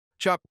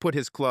Chuck put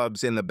his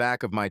clubs in the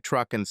back of my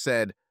truck and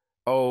said,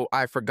 "Oh,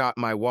 I forgot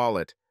my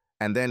wallet,"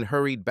 and then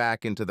hurried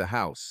back into the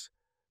house.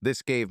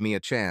 This gave me a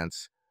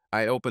chance.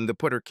 I opened the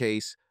putter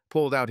case,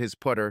 pulled out his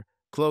putter,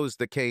 closed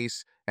the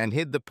case, and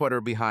hid the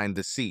putter behind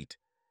the seat.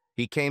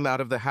 He came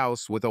out of the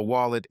house with a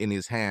wallet in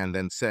his hand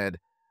and said,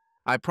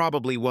 "I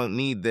probably won't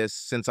need this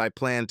since I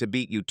plan to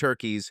beat you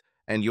turkeys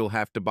and you'll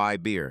have to buy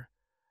beer."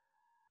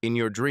 "In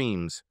your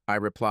dreams," I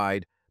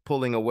replied,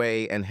 pulling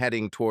away and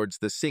heading towards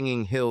the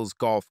Singing Hills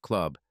Golf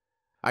Club.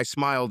 I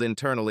smiled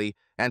internally,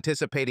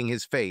 anticipating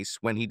his face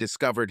when he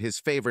discovered his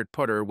favorite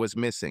putter was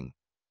missing.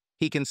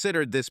 He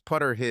considered this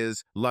putter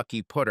his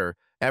lucky putter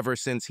ever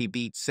since he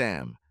beat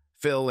Sam,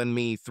 Phil, and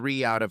me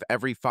 3 out of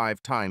every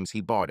 5 times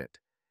he bought it.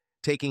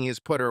 Taking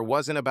his putter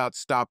wasn't about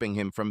stopping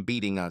him from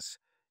beating us.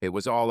 It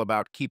was all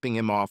about keeping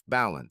him off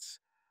balance.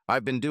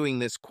 I've been doing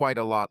this quite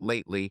a lot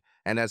lately,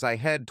 and as I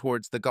head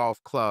towards the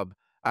golf club,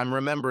 I'm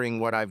remembering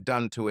what I've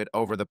done to it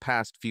over the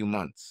past few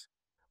months.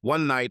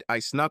 One night, I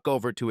snuck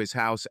over to his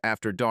house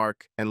after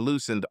dark and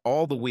loosened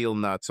all the wheel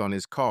nuts on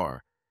his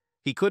car.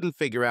 He couldn't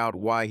figure out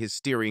why his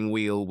steering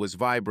wheel was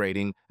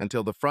vibrating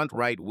until the front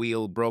right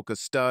wheel broke a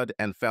stud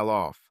and fell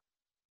off.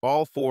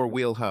 All 4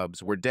 wheel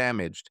hubs were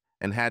damaged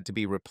and had to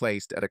be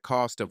replaced at a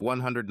cost of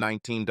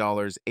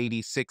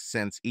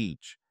 $119.86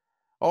 each.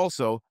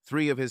 Also,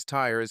 3 of his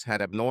tires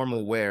had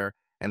abnormal wear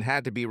and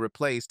had to be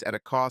replaced at a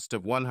cost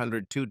of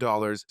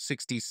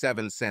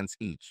 $102.67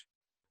 each.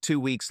 2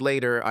 weeks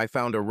later, I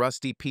found a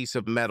rusty piece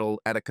of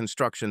metal at a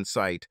construction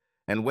site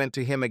and went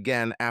to him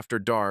again after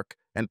dark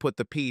and put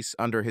the piece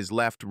under his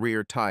left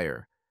rear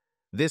tire.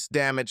 This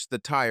damaged the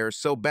tire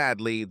so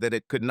badly that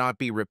it could not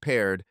be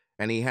repaired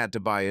and he had to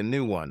buy a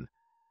new one.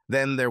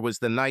 Then there was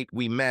the night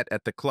we met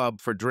at the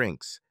club for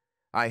drinks.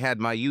 I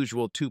had my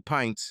usual 2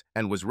 pints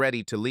and was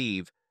ready to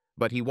leave,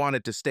 but he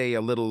wanted to stay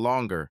a little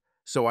longer,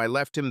 so I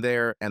left him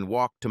there and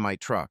walked to my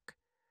truck.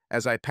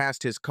 As I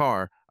passed his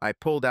car, I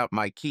pulled out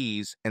my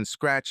keys and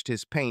scratched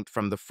his paint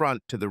from the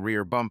front to the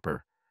rear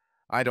bumper.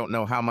 I don't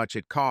know how much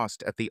it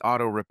cost at the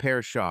auto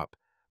repair shop,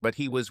 but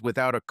he was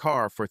without a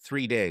car for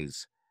 3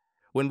 days.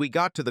 When we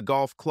got to the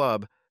golf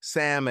club,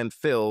 Sam and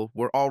Phil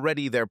were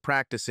already there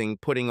practicing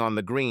putting on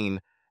the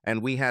green,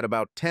 and we had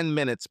about 10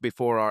 minutes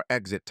before our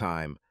exit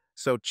time,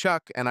 so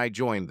Chuck and I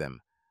joined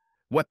them.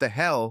 "What the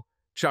hell?"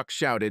 Chuck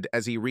shouted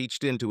as he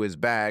reached into his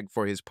bag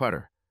for his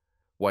putter.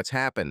 "What's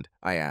happened?"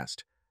 I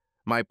asked.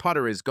 "My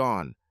putter is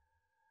gone."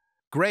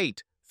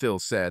 "Great," Phil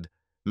said.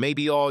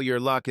 "Maybe all your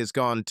luck is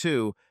gone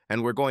too,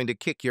 and we're going to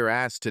kick your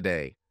ass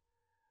today."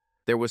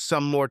 There was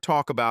some more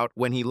talk about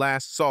when he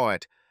last saw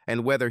it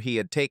and whether he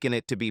had taken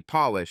it to be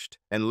polished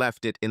and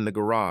left it in the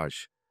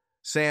garage.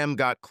 Sam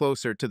got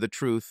closer to the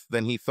truth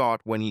than he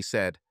thought when he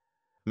said,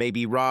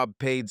 "Maybe Rob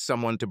paid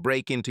someone to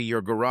break into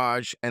your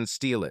garage and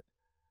steal it."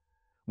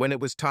 When it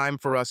was time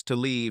for us to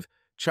leave,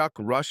 Chuck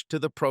rushed to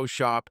the pro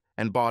shop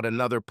and bought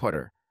another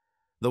putter.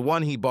 The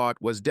one he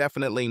bought was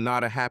definitely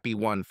not a happy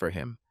one for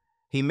him.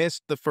 He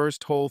missed the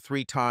first hole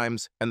 3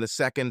 times and the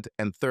second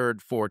and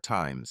third 4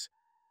 times.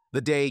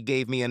 The day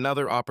gave me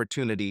another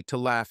opportunity to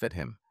laugh at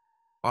him.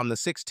 On the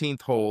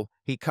 16th hole,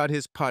 he cut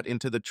his putt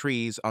into the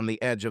trees on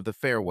the edge of the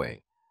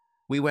fairway.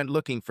 We went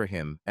looking for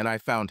him, and I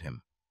found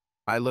him.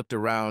 I looked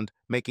around,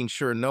 making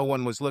sure no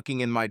one was looking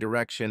in my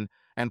direction,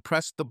 and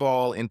pressed the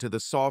ball into the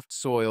soft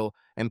soil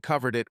and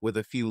covered it with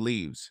a few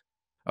leaves.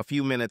 A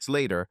few minutes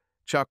later,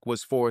 Chuck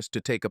was forced to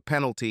take a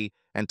penalty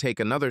and take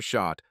another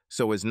shot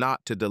so as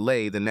not to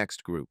delay the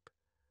next group.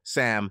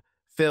 Sam,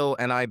 Phil,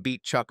 and I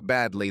beat Chuck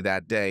badly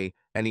that day,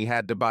 and he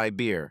had to buy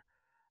beer.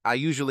 I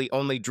usually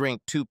only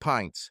drink 2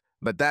 pints,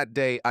 but that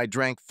day I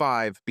drank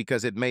 5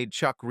 because it made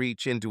Chuck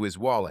reach into his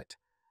wallet.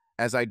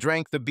 As I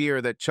drank the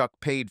beer that Chuck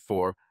paid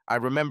for, I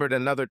remembered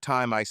another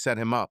time I set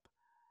him up.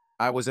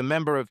 I was a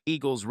member of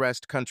Eagles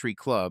Rest Country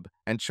Club,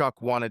 and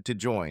Chuck wanted to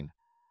join.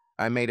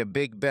 I made a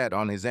big bet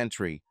on his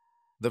entry.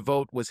 The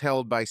vote was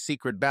held by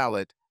secret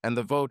ballot, and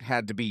the vote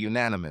had to be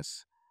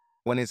unanimous.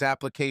 When his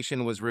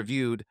application was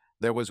reviewed,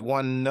 there was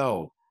 1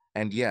 no,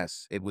 and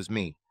yes, it was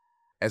me.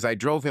 As I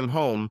drove him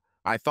home,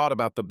 I thought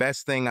about the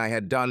best thing I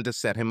had done to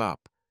set him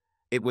up.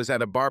 It was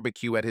at a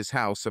barbecue at his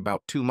house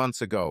about 2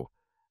 months ago.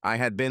 I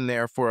had been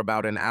there for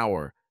about an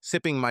hour,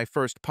 sipping my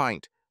first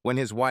pint, when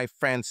his wife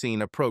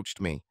Francine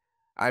approached me.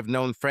 I've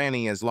known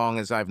Franny as long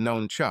as I've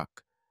known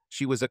Chuck.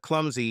 She was a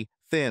clumsy,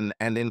 thin,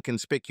 and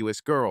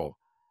inconspicuous girl.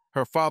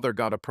 Her father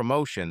got a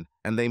promotion,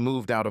 and they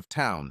moved out of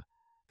town.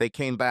 They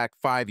came back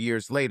 5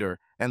 years later,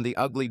 and the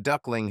ugly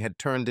duckling had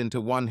turned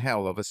into one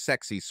hell of a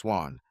sexy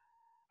swan.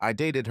 I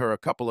dated her a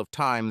couple of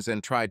times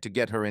and tried to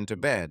get her into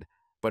bed,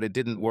 but it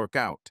didn't work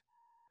out.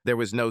 There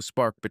was no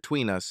spark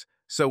between us,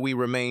 so we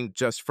remained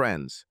just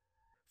friends.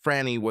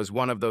 Franny was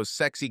one of those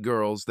sexy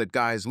girls that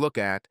guys look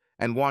at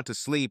and want to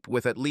sleep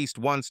with at least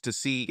once to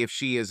see if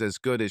she is as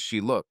good as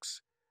she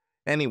looks.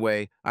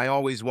 Anyway, I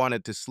always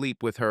wanted to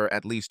sleep with her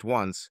at least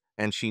once,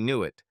 and she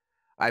knew it.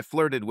 I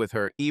flirted with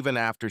her even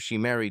after she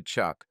married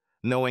Chuck,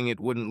 knowing it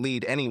wouldn't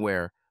lead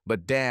anywhere,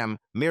 but damn,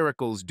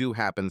 miracles do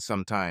happen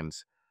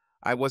sometimes.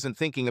 I wasn't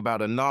thinking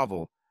about a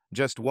novel,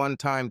 Just one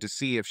time to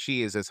see if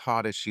she is as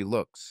hot as she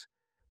looks.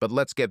 But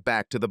let's get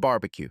back to the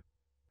barbecue.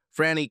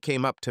 Franny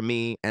came up to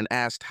me and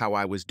asked how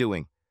I was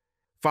doing.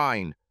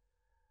 Fine.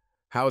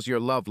 How's your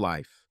love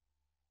life?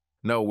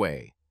 No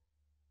way.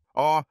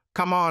 Aw,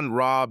 come on,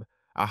 Rob.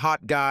 A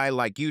hot guy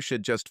like you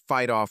should just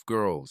fight off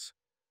girls.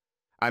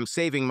 I'm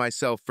saving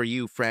myself for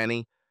you,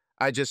 Franny.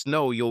 I just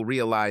know you'll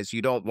realize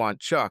you don't want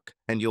Chuck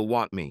and you'll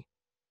want me.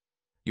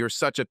 You're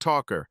such a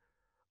talker.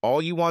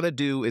 All you want to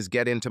do is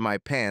get into my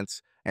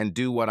pants and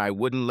do what I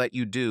wouldn't let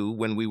you do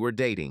when we were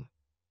dating.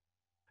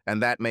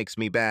 And that makes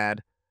me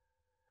bad.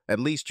 At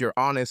least you're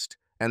honest,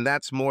 and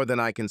that's more than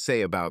I can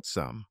say about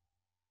some.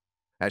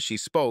 As she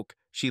spoke,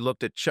 she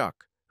looked at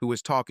Chuck, who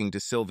was talking to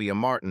Sylvia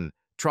Martin,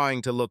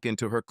 trying to look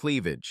into her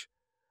cleavage.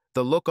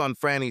 The look on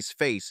Franny's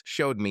face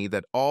showed me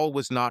that all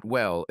was not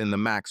well in the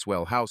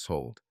Maxwell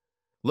household.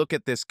 Look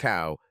at this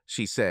cow,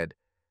 she said.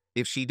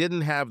 If she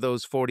didn't have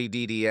those 40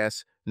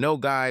 DDS, no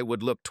guy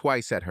would look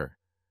twice at her.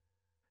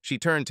 She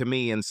turned to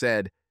me and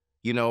said,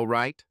 You know,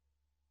 right?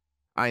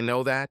 I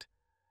know that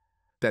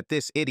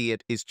this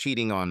idiot is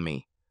cheating on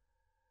me.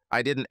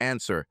 I didn't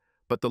answer,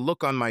 but the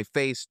look on my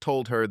face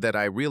told her that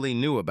I really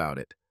knew about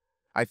it.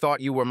 I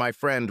thought you were my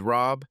friend,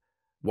 Rob.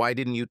 Why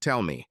didn't you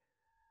tell me?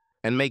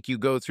 And make you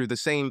go through the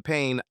same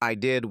pain I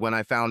did when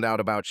I found out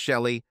about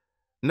Shelley?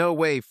 No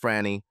way,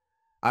 Franny.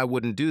 I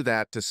wouldn't do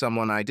that to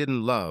someone I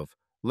didn't love,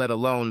 let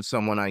alone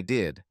someone I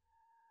did.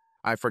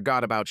 I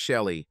forgot about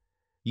Shelley.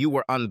 You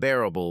were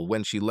unbearable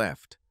when she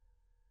left.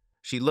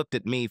 She looked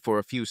at me for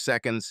a few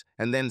seconds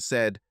and then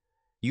said,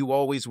 You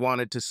always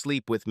wanted to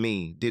sleep with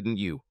me, didn't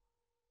you?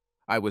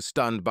 I was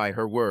stunned by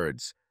her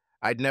words.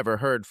 I'd never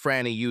heard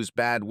Franny use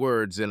bad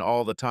words in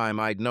all the time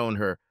I'd known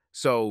her,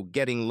 so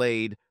getting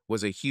laid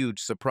was a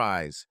huge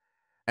surprise.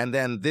 And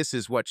then this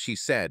is what she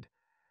said.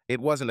 It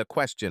wasn't a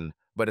question,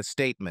 but a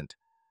statement.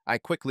 I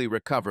quickly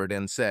recovered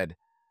and said,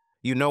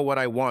 You know what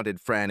I wanted,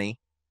 Franny?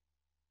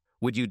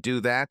 Would you do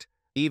that,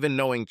 even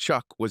knowing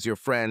Chuck was your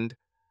friend?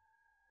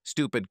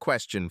 Stupid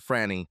question,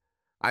 Franny.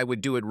 I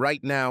would do it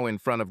right now in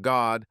front of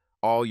God,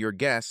 all your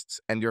guests,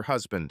 and your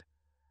husband.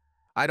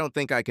 I don't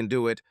think I can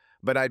do it,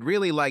 but I'd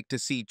really like to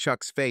see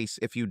Chuck's face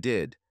if you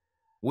did.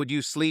 Would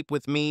you sleep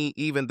with me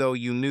even though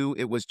you knew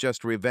it was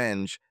just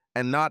revenge,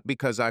 and not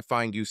because I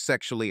find you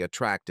sexually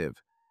attractive?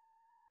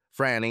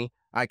 Franny,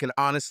 I can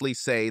honestly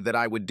say that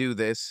I would do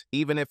this,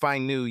 even if I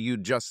knew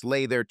you'd just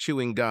lay there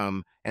chewing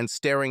gum and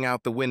staring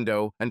out the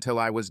window until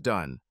I was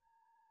done.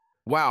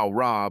 Wow,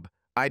 Rob,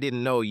 I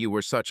didn't know you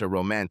were such a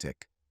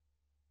romantic.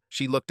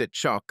 She looked at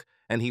Chuck,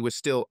 and he was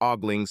still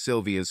ogling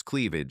Sylvia's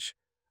cleavage.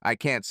 I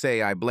can't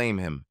say I blame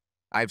him.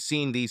 I've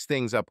seen these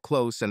things up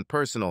close and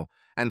personal,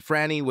 and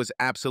Franny was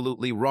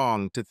absolutely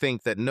wrong to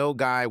think that no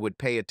guy would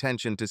pay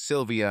attention to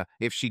Sylvia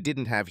if she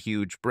didn't have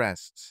huge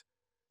breasts.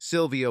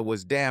 Sylvia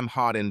was damn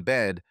hot in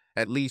bed,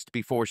 at least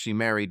before she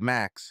married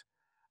Max.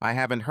 I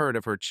haven't heard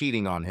of her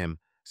cheating on him,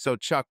 so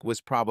Chuck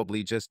was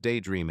probably just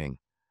daydreaming.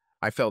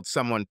 I felt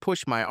someone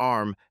push my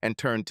arm and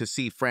turned to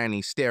see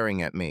Franny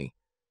staring at me.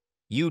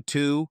 You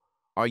too?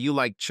 Are you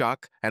like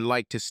Chuck and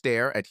like to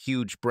stare at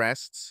huge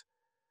breasts?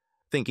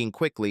 Thinking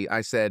quickly,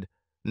 I said,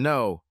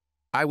 No,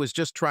 I was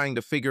just trying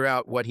to figure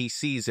out what he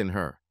sees in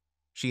her.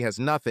 She has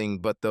nothing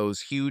but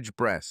those huge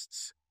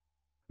breasts.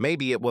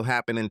 Maybe it will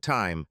happen in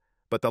time,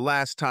 but the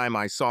last time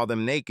I saw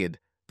them naked,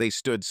 they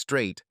stood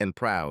straight and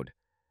proud.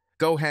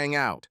 Go hang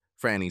out,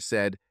 Franny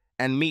said,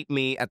 and meet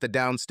me at the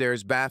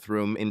downstairs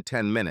bathroom in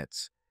 10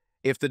 minutes.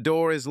 If the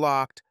door is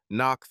locked,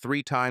 knock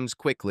 3 times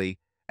quickly,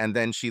 and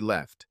then she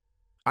left.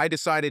 I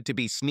decided to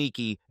be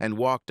sneaky and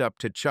walked up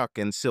to Chuck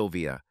and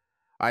Sylvia.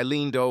 I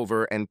leaned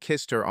over and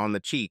kissed her on the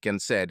cheek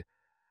and said,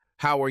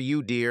 How are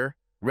you, dear?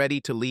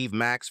 Ready to leave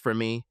Max for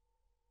me?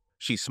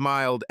 She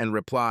smiled and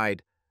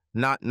replied,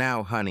 Not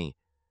now, honey.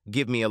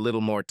 Give me a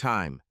little more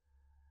time.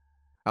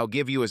 I'll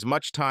give you as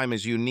much time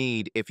as you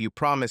need if you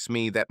promise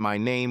me that my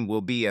name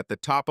will be at the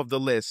top of the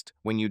list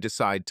when you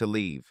decide to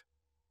leave.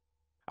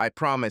 I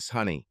promise,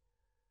 honey.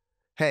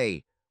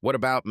 Hey, what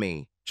about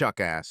me? Chuck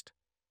asked.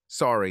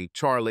 Sorry,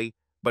 Charlie,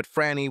 but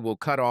Franny will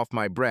cut off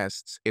my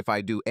breasts if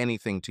I do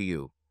anything to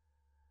you.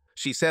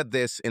 She said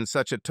this in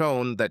such a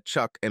tone that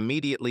Chuck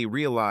immediately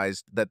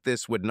realized that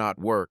this would not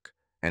work,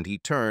 and he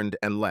turned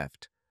and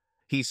left.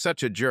 He's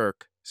such a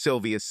jerk,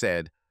 Sylvia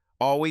said,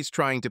 always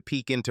trying to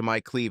peek into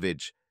my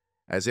cleavage,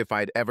 as if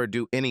I'd ever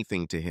do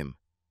anything to him.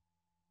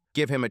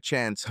 Give him a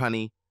chance,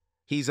 honey.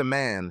 He's a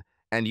man,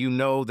 and you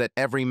know that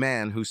every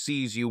man who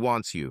sees you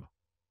wants you.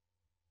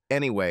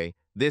 Anyway,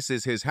 this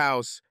is his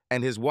house,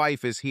 and his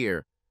wife is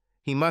here.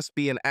 He must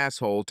be an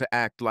asshole to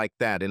act like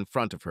that in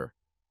front of her.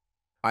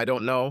 I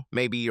don't know,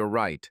 maybe you're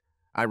right.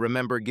 I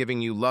remember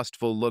giving you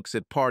lustful looks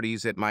at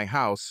parties at my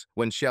house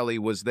when Shelley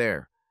was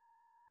there.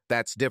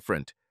 That's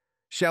different.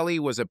 Shelley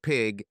was a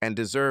pig and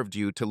deserved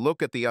you to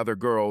look at the other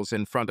girls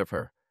in front of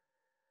her.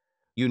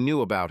 You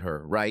knew about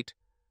her, right?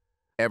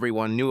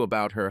 Everyone knew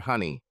about her,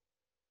 honey.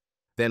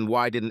 Then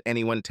why didn't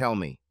anyone tell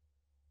me?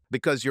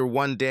 Because you're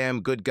one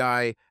damn good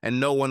guy and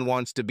no one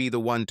wants to be the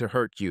one to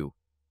hurt you.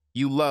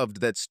 You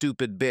loved that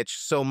stupid bitch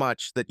so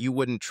much that you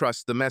wouldn't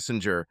trust the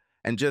messenger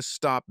and just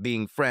stop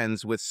being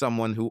friends with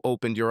someone who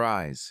opened your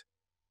eyes.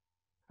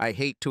 I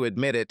hate to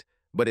admit it,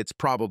 but it's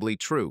probably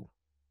true.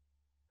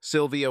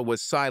 Sylvia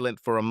was silent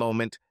for a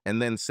moment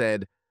and then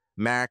said,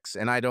 Max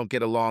and I don't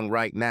get along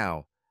right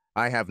now.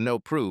 I have no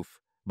proof,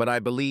 but I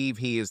believe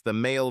he is the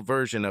male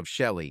version of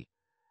Shelley.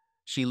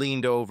 She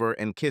leaned over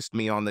and kissed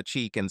me on the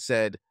cheek and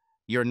said,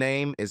 Your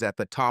name is at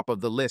the top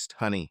of the list,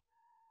 honey.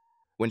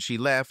 When she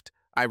left,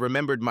 I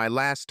remembered my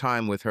last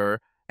time with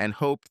her and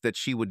hoped that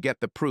she would get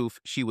the proof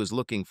she was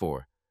looking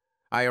for.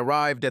 I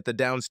arrived at the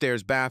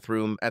downstairs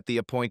bathroom at the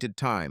appointed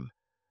time.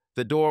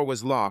 The door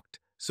was locked,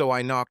 so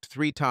I knocked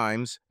 3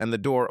 times and the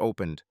door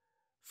opened.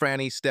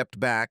 Franny stepped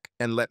back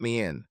and let me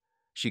in.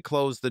 She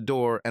closed the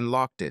door and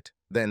locked it,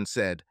 then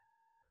said,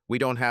 We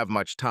don't have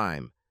much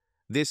time.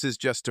 This is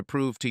just to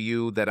prove to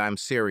you that I'm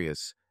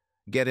serious.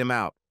 Get him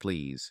out,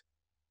 please.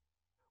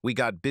 We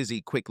got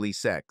busy quickly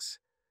sex.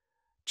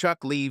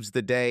 Chuck leaves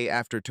the day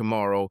after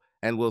tomorrow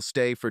and will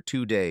stay for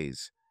 2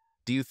 days.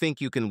 Do you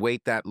think you can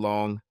wait that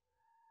long?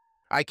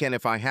 I can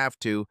if I have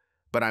to,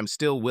 but I'm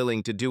still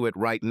willing to do it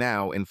right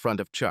now in front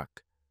of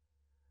Chuck.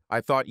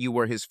 I thought you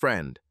were his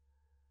friend.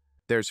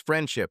 There's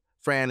friendship,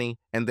 Franny,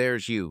 and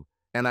there's you,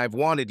 and I've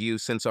wanted you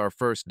since our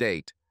first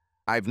date.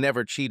 I've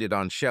never cheated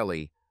on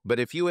Shelley, but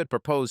if you had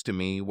proposed to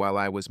me while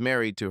I was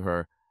married to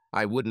her,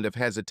 I wouldn't have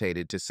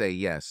hesitated to say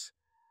yes.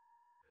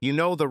 You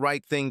know the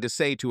right thing to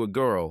say to a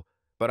girl,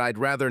 but I'd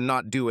rather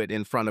not do it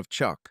in front of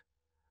Chuck.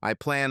 I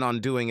plan on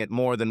doing it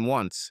more than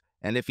once,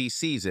 and if he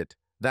sees it,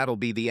 that'll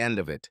be the end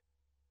of it.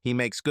 He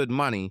makes good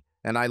money,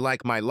 and I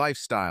like my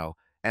lifestyle,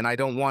 and I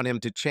don't want him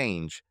to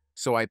change,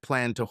 so I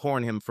plan to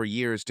horn him for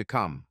years to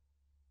come.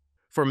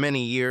 For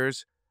many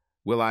years,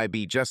 will I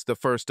be just the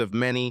first of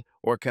many,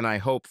 or can I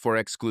hope for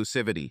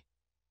exclusivity?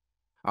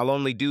 I'll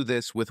only do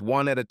this with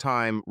one at a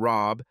time,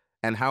 Rob,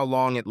 and how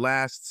long it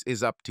lasts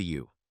is up to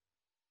you.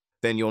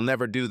 Then you'll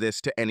never do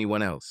this to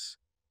anyone else.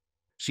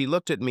 She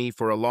looked at me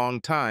for a long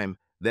time,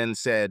 then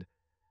said,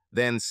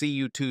 Then see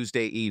you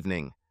Tuesday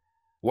evening.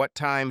 What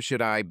time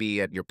should I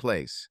be at your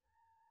place?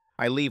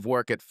 I leave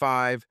work at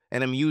 5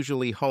 and am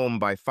usually home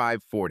by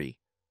 5:40.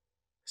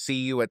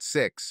 See you at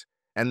 6,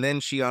 and then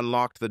she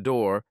unlocked the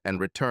door and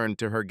returned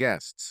to her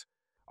guests.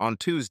 On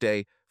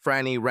Tuesday,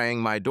 Franny rang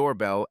my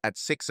doorbell at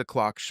 6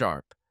 o'clock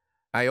sharp.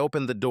 I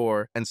opened the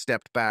door and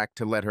stepped back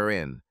to let her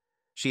in.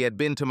 She had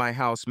been to my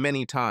house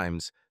many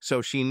times,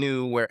 so she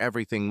knew where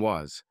everything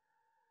was.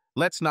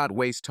 Let's not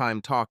waste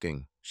time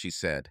talking, she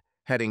said,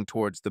 heading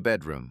towards the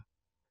bedroom.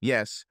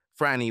 Yes,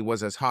 Franny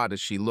was as hot as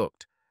she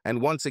looked,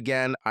 and once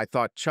again I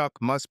thought Chuck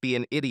must be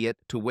an idiot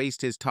to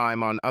waste his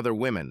time on other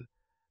women.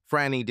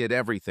 Franny did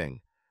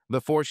everything.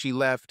 Before she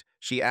left,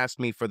 she asked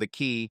me for the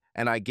key,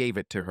 and I gave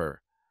it to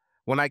her.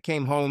 When I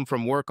came home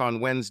from work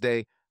on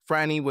Wednesday,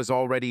 Franny was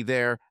already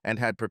there and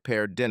had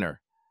prepared dinner.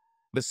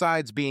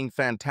 Besides being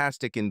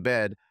fantastic in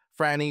bed,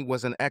 Franny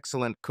was an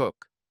excellent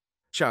cook.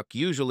 Chuck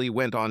usually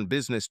went on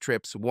business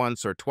trips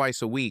once or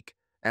twice a week,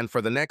 and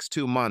for the next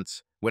 2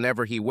 months,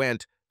 whenever he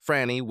went,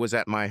 Franny was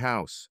at my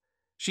house.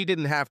 She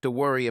didn't have to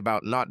worry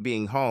about not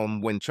being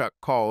home when Chuck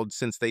called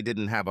since they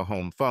didn't have a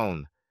home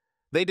phone.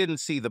 They didn't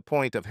see the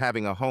point of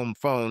having a home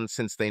phone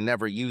since they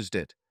never used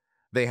it.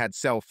 They had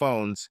cell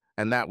phones,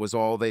 and that was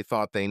all they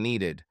thought they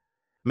needed.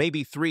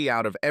 Maybe 3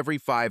 out of every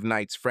 5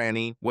 nights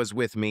Franny was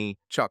with me,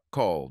 Chuck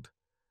called.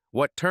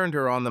 What turned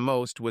her on the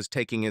most was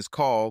taking his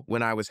call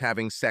when I was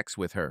having sex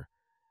with her.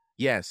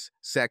 Yes,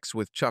 sex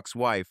with Chuck's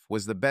wife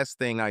was the best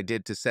thing I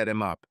did to set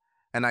him up,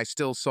 and I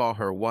still saw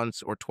her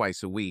once or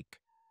twice a week.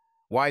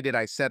 Why did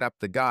I set up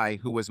the guy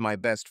who was my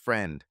best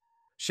friend?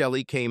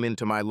 Shelley came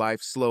into my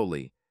life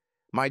slowly.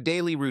 My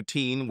daily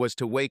routine was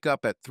to wake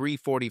up at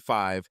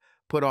 3:45,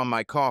 put on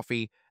my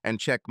coffee, and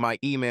check my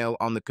email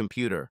on the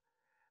computer.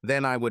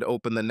 Then I would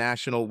open the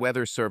National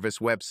Weather Service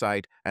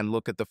website and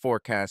look at the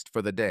forecast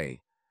for the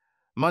day.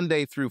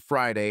 Monday through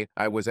Friday,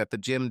 I was at the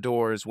gym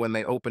doors when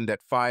they opened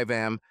at 5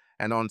 a.m.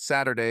 and on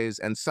Saturdays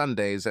and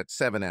Sundays at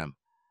 7 a.m.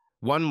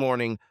 One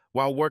morning,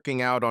 while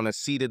working out on a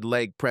seated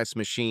leg press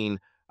machine,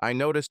 I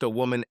noticed a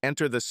woman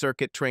enter the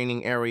circuit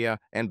training area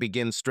and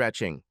begin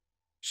stretching.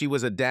 She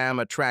was a damn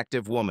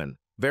attractive woman,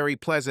 very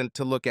pleasant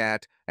to look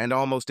at, and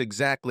almost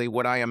exactly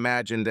what I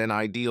imagined an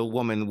ideal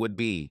woman would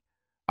be.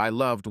 I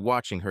loved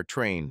watching her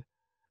train.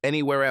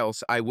 Anywhere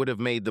else I would have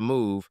made the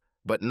move,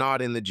 but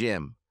not in the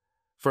gym.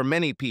 For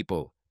many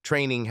people,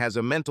 training has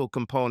a mental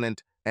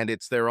component and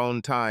it's their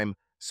own time,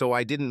 so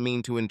I didn't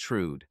mean to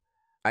intrude.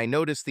 I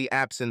noticed the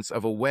absence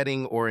of a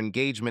wedding or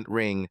engagement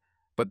ring,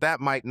 but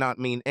that might not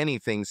mean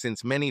anything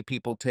since many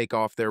people take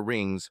off their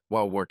rings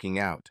while working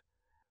out.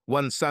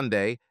 One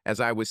Sunday,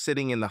 as I was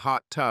sitting in the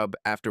hot tub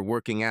after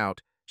working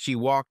out, she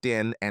walked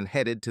in and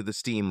headed to the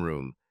steam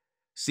room.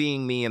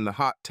 Seeing me in the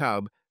hot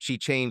tub, she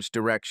changed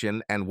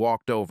direction and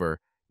walked over,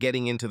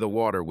 getting into the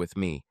water with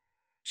me.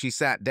 She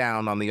sat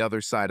down on the other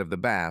side of the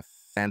bath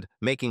and,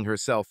 making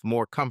herself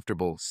more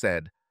comfortable,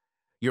 said,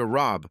 "You're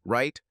Rob,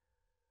 right?"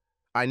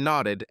 I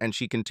nodded and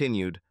she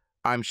continued,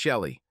 "I'm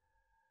Shelley."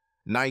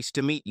 "Nice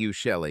to meet you,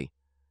 Shelley."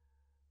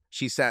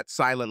 She sat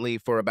silently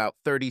for about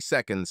 30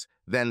 seconds,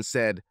 then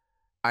said,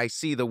 "I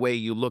see the way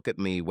you look at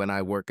me when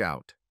I work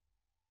out."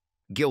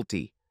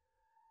 Guilty.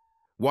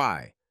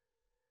 Why?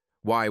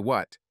 Why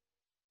what?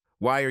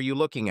 Why are you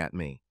looking at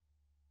me?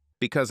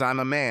 Because I'm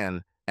a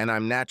man, and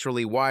I'm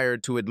naturally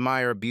wired to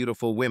admire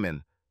beautiful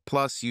women.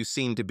 Plus, you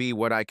seem to be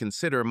what I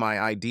consider my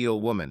ideal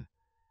woman.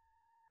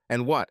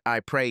 And what, I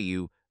pray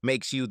you,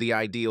 makes you the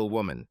ideal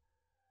woman?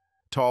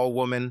 Tall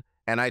woman,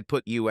 and I'd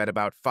put you at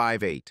about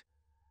 5'8".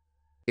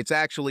 It's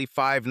actually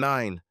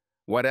 5'9".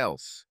 What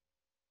else?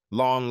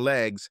 Long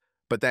legs,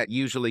 but that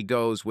usually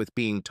goes with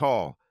being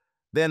tall.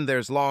 Then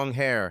there's long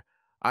hair.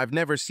 I've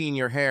never seen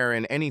your hair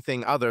in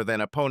anything other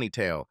than a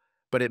ponytail,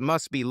 but it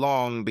must be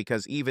long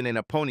because even in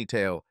a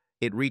ponytail,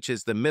 it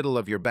reaches the middle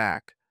of your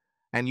back.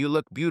 And you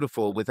look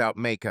beautiful without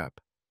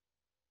makeup.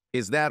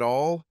 Is that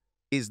all?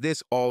 Is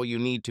this all you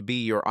need to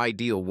be your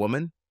ideal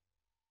woman?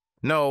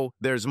 No,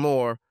 there's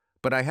more,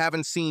 but I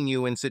haven't seen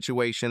you in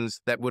situations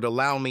that would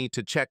allow me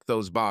to check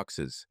those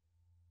boxes.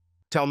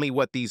 Tell me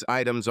what these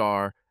items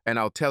are, and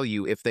I'll tell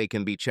you if they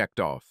can be checked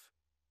off.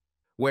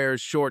 Wears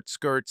short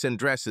skirts and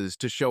dresses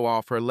to show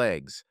off her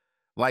legs.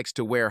 Likes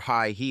to wear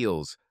high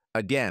heels,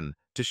 again,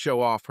 to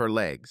show off her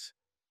legs.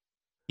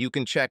 You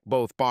can check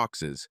both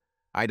boxes.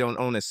 I don't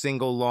own a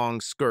single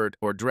long skirt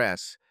or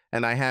dress,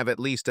 and I have at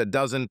least a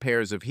dozen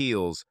pairs of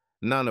heels,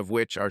 none of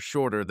which are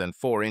shorter than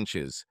 4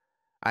 inches.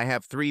 I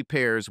have 3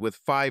 pairs with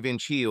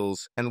 5-inch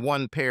heels and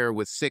 1 pair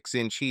with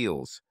 6-inch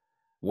heels.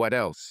 What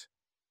else?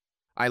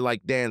 I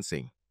like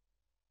dancing.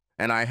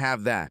 And I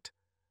have that.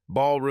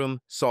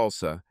 Ballroom,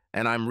 salsa,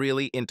 and I'm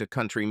really into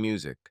country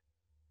music.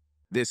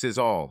 This is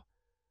all.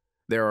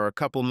 There are a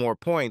couple more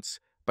points,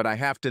 but I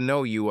have to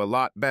know you a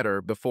lot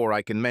better before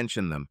I can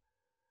mention them.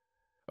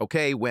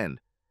 Okay, when?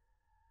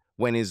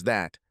 When is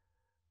that?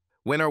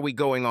 When are we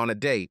going on a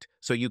date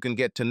so you can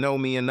get to know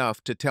me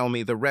enough to tell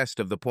me the rest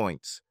of the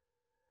points?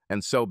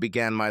 And so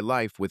began my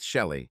life with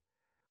Shelley.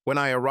 When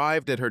I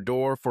arrived at her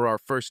door for our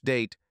first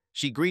date,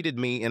 she greeted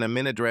me in a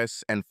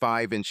minidress and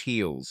 5-inch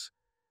heels.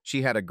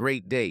 She had a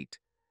great date.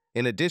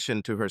 In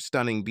addition to her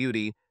stunning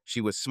beauty,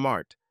 she was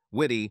smart,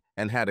 witty,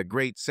 and had a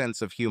great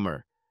sense of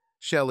humor.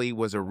 Shelley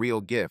was a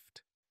real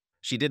gift.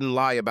 She didn't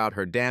lie about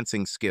her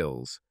dancing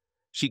skills.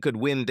 She could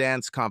win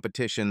dance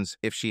competitions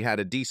if she had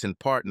a decent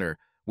partner,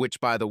 which,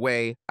 by the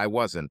way, I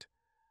wasn't.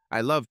 I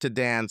loved to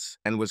dance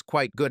and was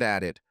quite good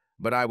at it,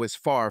 but I was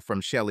far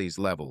from Shelley's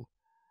level.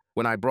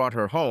 When I brought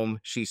her home,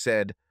 she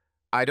said,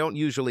 "I don't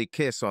usually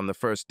kiss on the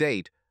first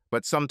date,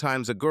 but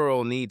sometimes a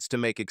girl needs to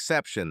make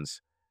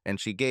exceptions," and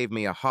she gave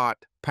me a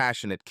hot,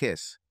 passionate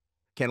kiss.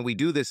 "Can we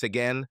do this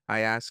again?" I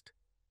asked.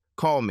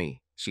 "Call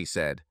me," she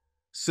said.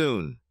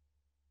 "Soon."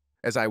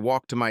 As I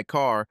walked to my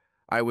car,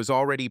 I was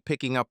already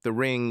picking up the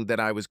ring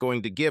that I was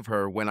going to give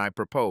her when I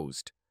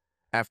proposed.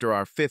 After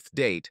our 5th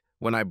date,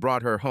 when I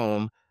brought her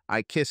home,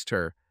 I kissed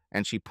her,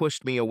 and she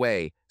pushed me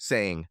away,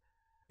 saying,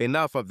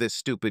 "Enough of this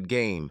stupid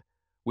game.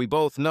 We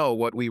both know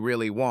what we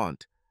really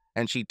want."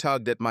 And she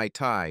tugged at my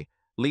tie,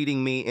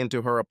 leading me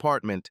into her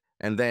apartment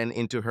and then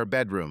into her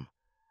bedroom.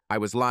 I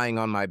was lying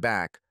on my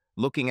back,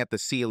 looking at the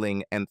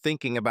ceiling and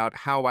thinking about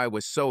how I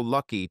was so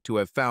lucky to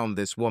have found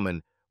this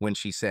woman, when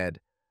she said,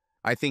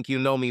 "I think you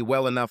know me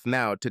well enough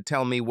now to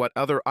tell me what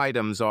other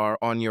items are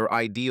on your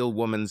ideal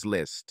woman's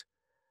list."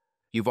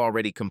 You've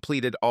already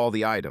completed all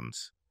the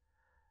items.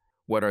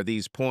 What are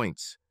these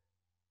points?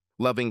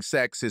 Loving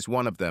sex is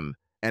one of them,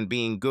 and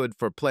being good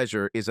for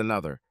pleasure is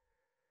another.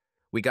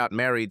 We got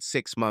married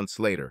 6 months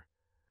later.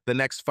 The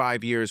next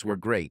 5 years were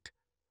great.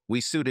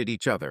 We suited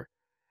each other.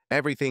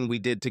 Everything we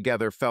did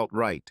together felt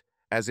right,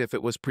 as if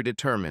it was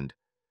predetermined.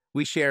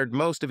 We shared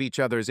most of each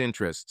other's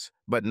interests,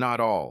 but not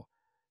all.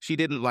 She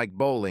didn't like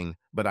bowling,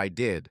 but I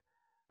did.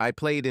 I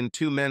played in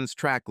 2 men's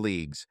track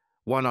leagues,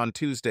 one on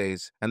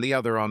Tuesdays and the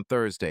other on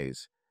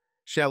Thursdays.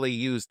 Shelley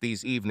used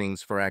these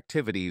evenings for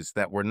activities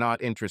that were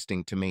not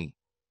interesting to me.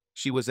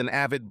 She was an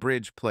avid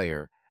bridge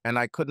player, and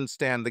I couldn't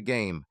stand the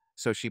game,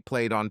 so she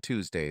played on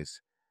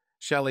Tuesdays.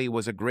 Shelley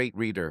was a great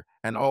reader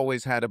and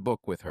always had a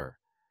book with her.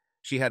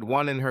 She had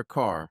one in her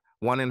car,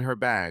 one in her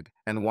bag,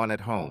 and one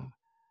at home.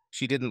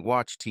 She didn't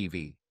watch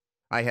TV.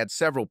 I had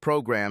several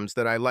programs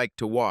that I liked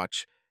to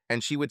watch,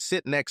 and she would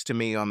sit next to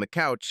me on the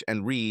couch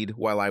and read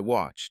while I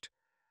watched.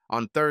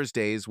 On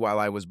Thursdays, while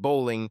I was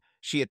bowling,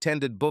 she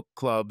attended book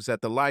clubs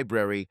at the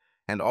library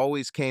and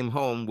always came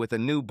home with a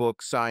new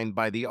book signed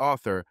by the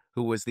author,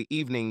 who was the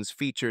evening's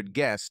featured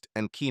guest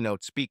and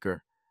keynote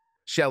speaker.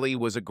 Shelley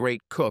was a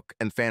great cook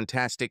and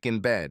fantastic in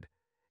bed.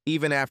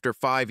 Even after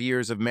 5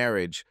 years of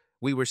marriage,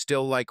 we were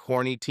still like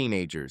horny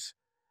teenagers.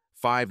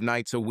 5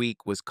 nights a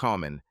week was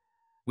common.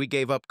 We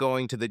gave up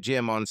going to the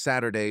gym on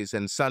Saturdays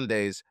and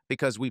Sundays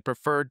because we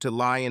preferred to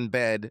lie in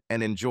bed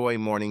and enjoy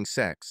morning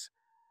sex.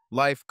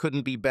 Life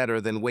couldn't be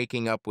better than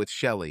waking up with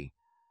Shelley.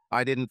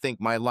 I didn't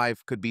think my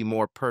life could be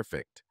more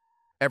perfect.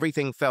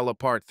 Everything fell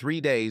apart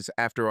 3 days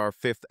after our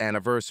 5th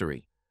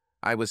anniversary.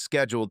 I was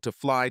scheduled to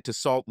fly to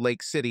Salt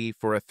Lake City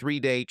for a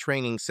 3-day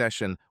training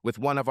session with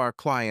one of our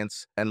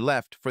clients and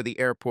left for the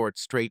airport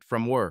straight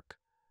from work.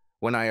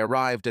 When I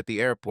arrived at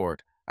the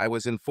airport, I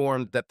was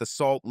informed that the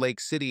Salt Lake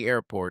City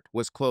airport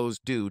was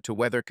closed due to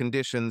weather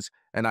conditions,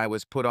 and I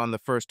was put on the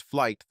first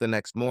flight the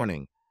next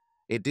morning.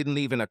 It didn't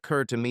even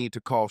occur to me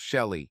to call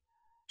Shelley.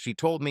 She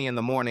told me in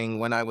the morning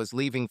when I was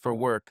leaving for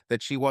work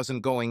that she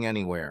wasn't going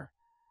anywhere.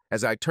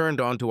 As I turned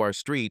onto our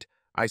street,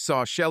 I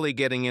saw Shelley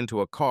getting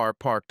into a car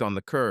parked on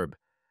the curb.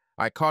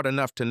 I caught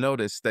enough to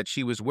notice that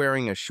she was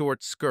wearing a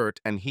short skirt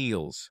and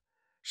heels.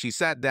 She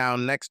sat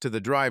down next to the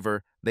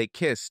driver, they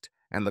kissed,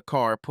 and the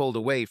car pulled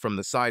away from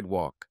the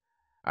sidewalk.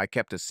 I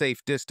kept a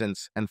safe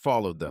distance and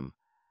followed them.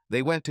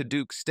 They went to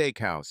Duke's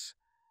Steakhouse.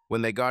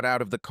 When they got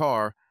out of the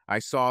car, I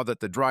saw that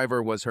the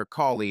driver was her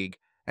colleague,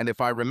 and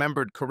if I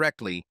remembered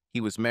correctly,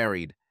 he was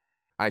married.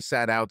 I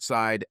sat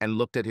outside and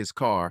looked at his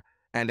car,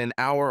 and an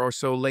hour or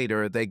so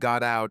later they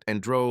got out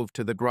and drove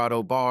to the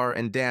Grotto Bar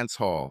and Dance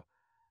Hall.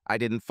 I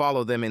didn't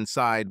follow them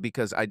inside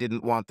because I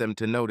didn't want them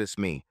to notice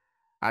me.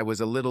 I was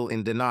a little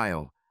in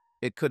denial.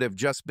 It could have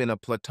just been a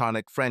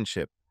platonic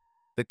friendship.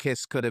 The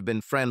kiss could have been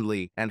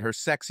friendly, and her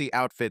sexy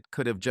outfit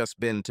could have just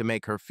been to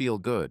make her feel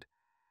good.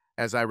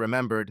 As I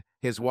remembered,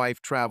 his wife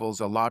travels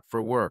a lot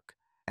for work,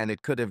 and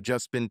it could have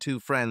just been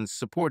two friends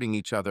supporting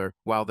each other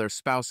while their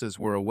spouses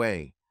were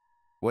away.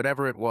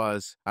 Whatever it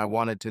was, I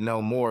wanted to know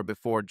more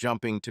before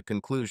jumping to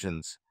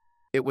conclusions.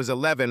 It was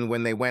 11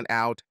 when they went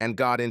out and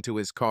got into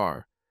his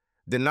car.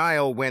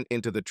 Denial went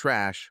into the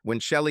trash when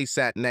Shelley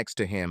sat next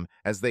to him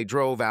as they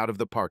drove out of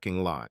the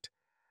parking lot.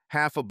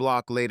 Half a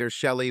block later,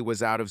 Shelley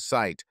was out of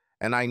sight,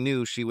 and I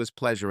knew she was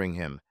pleasuring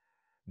him.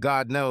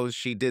 God knows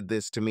she did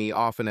this to me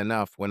often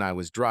enough when I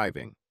was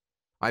driving.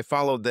 I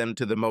followed them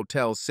to the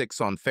Motel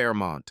 6 on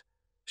Fairmont.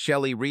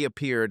 Shelley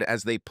reappeared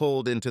as they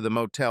pulled into the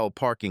motel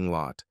parking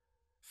lot.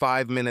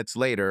 5 minutes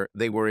later,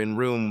 they were in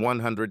room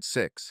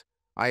 106.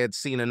 I had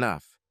seen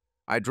enough.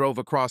 I drove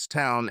across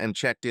town and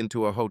checked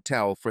into a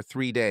hotel for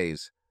 3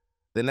 days.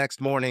 The next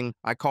morning,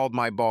 I called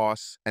my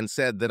boss and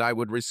said that I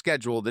would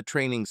reschedule the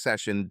training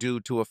session due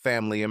to a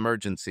family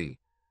emergency.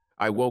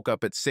 I woke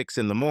up at 6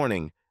 in the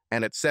morning,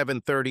 and at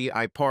 7:30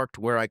 I parked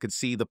where I could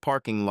see the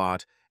parking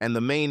lot and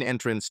the main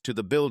entrance to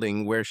the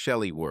building where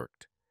Shelley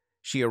worked.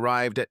 She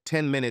arrived at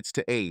 10 minutes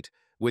to 8,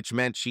 which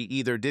meant she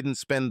either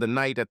didn't spend the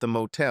night at the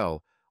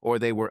motel or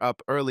they were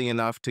up early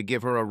enough to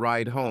give her a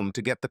ride home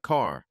to get the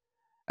car.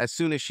 As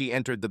soon as she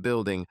entered the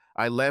building,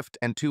 I left,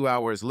 and 2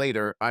 hours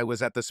later, I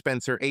was at the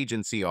Spencer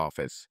agency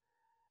office.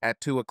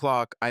 At 2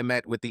 o'clock, I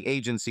met with the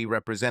agency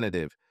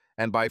representative,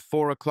 and by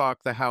 4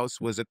 o'clock, the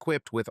house was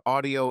equipped with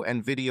audio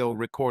and video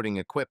recording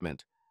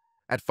equipment.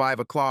 At 5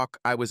 o'clock,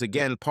 I was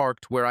again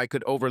parked where I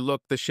could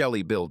overlook the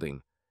Shelley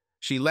building.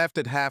 She left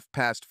at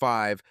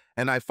 5:30,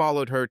 and I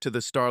followed her to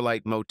the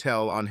Starlight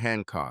Motel on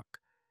Hancock.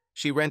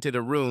 She rented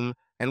a room,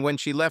 and when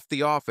she left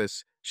the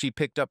office, she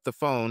picked up the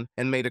phone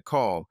and made a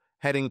call,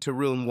 heading to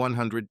room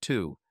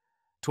 102.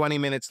 20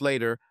 minutes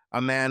later,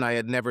 a man I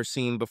had never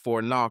seen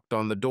before knocked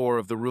on the door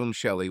of the room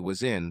Shelley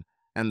was in,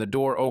 and the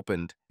door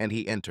opened, and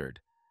he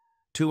entered.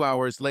 2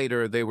 hours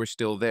later, they were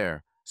still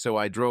there, so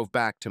I drove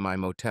back to my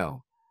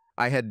motel.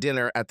 I had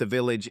dinner at the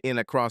Village Inn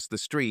across the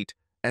street,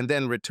 and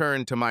then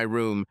returned to my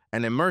room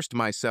and immersed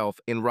myself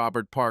in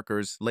Robert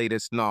Parker's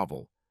latest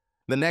novel.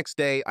 The next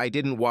day, I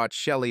didn't watch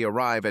Shelley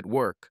arrive at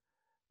work.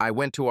 I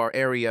went to our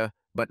area,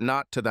 but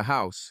not to the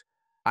house.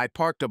 I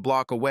parked a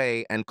block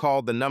away and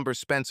called the number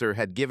Spencer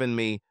had given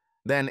me,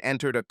 then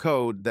entered a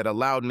code that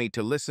allowed me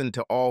to listen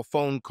to all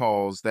phone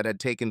calls that had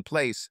taken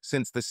place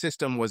since the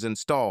system was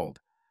installed.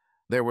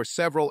 There were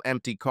several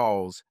empty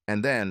calls,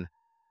 and then,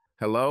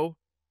 "Hello?"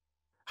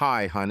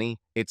 "Hi, honey,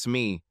 it's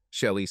me,"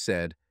 Shelley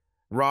said.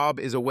 "Rob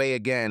is away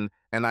again,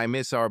 and I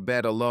miss our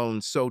bed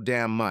alone so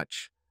damn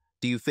much.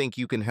 Do you think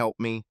you can help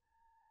me?"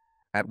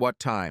 "At what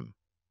time?"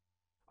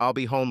 "I'll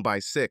be home by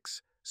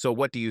 6, so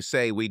what do you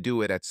say we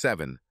do it at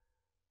 7?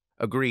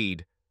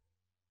 "Agreed.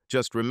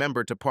 Just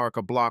remember to park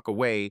a block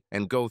away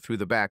and go through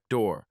the back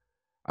door.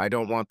 I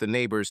don't want the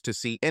neighbors to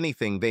see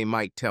anything they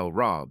might tell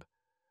Rob."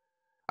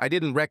 I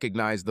didn't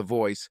recognize the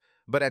voice,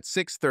 but at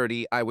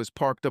 6:30 I was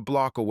parked a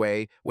block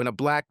away when a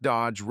black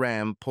Dodge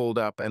Ram pulled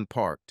up and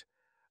parked.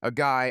 A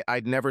guy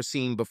I'd never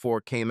seen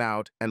before came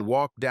out and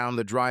walked down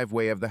the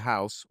driveway of the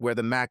house where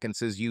the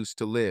Mackinses used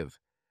to live.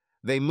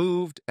 They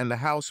moved, and the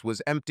house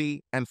was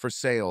empty and for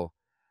sale.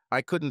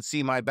 I couldn't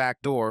see my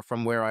back door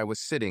from where I was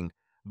sitting,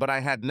 but I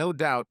had no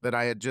doubt that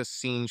I had just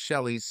seen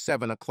Shelley's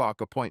 7 o'clock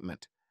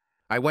appointment.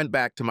 I went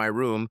back to my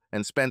room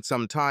and spent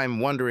some time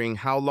wondering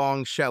how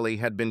long Shelley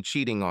had been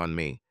cheating on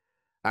me.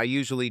 I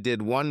usually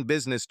did 1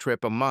 business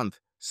trip a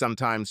month,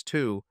 sometimes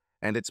 2,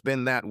 and it's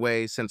been that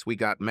way since we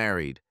got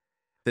married.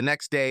 The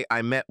next day,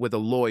 I met with a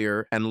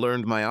lawyer and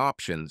learned my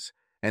options,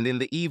 and in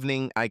the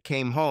evening, I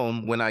came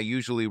home when I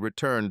usually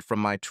returned from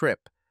my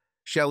trip.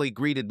 Shelley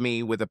greeted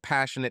me with a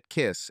passionate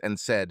kiss and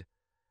said,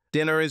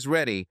 "Dinner is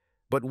ready,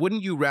 but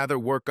wouldn't you rather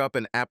work up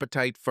an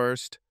appetite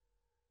first?"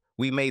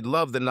 We made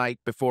love the night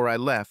before I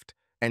left,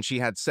 and she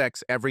had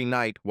sex every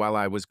night while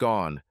I was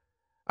gone.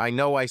 I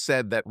know I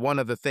said that one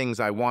of the things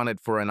I wanted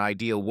for an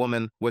ideal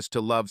woman was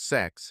to love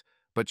sex,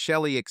 but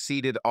Shelley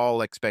exceeded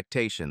all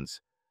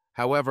expectations.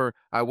 However,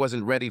 I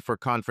wasn't ready for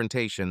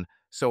confrontation,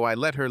 so I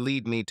let her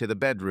lead me to the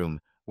bedroom,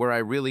 where I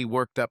really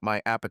worked up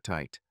my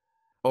appetite.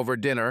 Over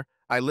dinner,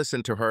 I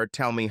listened to her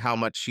tell me how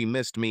much she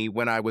missed me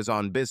when I was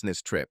on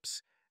business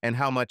trips, and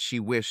how much she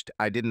wished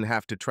I didn't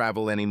have to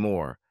travel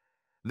anymore.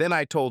 Then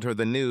I told her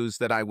the news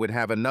that I would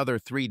have another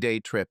 3-day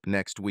trip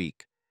next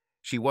week.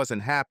 She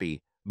wasn't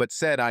happy, but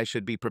said I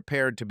should be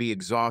prepared to be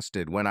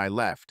exhausted when I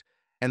left,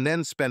 and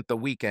then spent the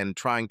weekend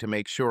trying to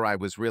make sure I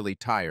was really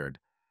tired.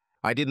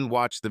 I didn't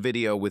watch the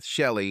video with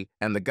Shelley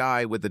and the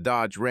guy with the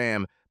Dodge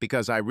Ram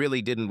because I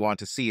really didn't want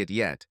to see it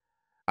yet.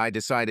 I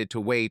decided to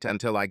wait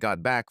until I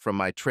got back from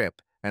my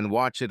trip and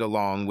watch it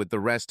along with the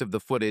rest of the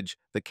footage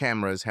the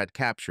cameras had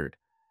captured.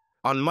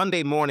 On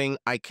Monday morning,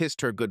 I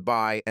kissed her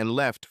goodbye and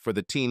left for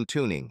the team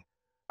tuning.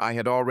 I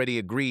had already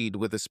agreed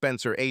with the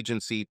Spencer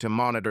agency to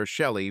monitor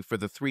Shelley for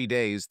the 3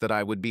 days that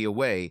I would be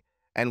away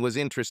and was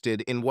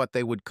interested in what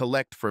they would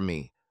collect for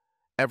me.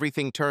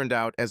 Everything turned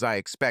out as I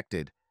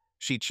expected.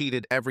 She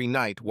cheated every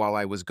night while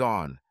I was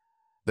gone.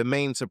 The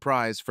main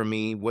surprise for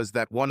me was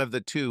that one of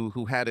the two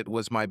who had it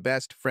was my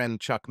best friend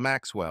Chuck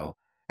Maxwell,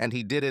 and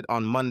he did it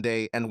on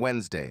Monday and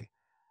Wednesday.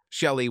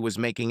 Shelley was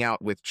making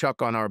out with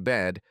Chuck on our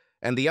bed,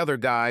 and the other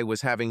guy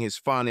was having his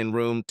fun in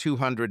room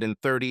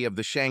 230 of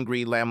the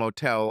Shangri-La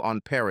Motel on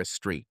Paris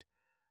Street.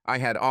 I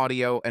had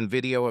audio and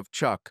video of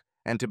Chuck,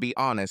 and to be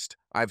honest,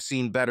 I've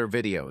seen better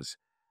videos.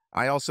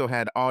 I also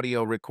had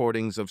audio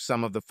recordings of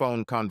some of the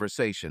phone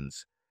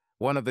conversations.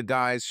 One of the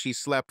guys she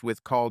slept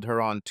with called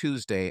her on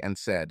Tuesday and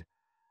said,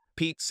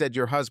 "Pete said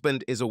your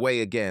husband is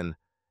away again.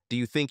 Do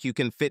you think you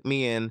can fit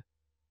me in?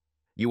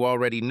 You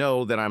already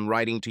know that I'm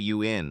writing to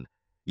you in.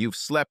 You've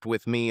slept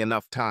with me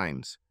enough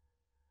times."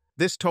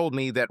 This told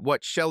me that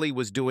what Shelley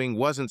was doing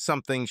wasn't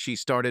something she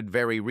started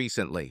very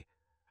recently.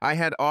 I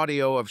had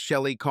audio of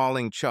Shelley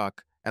calling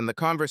Chuck, and the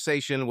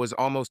conversation was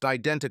almost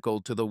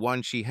identical to the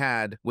one she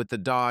had with the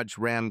Dodge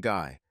Ram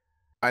guy.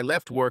 I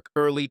left work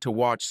early to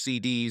watch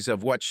CDs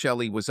of what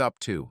Shelley was up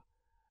to.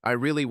 I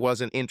really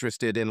wasn't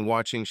interested in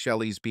watching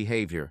Shelley's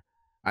behavior.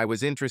 I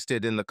was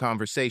interested in the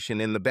conversation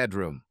in the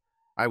bedroom.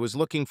 I was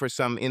looking for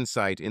some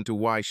insight into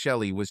why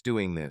Shelley was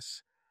doing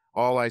this.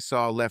 All I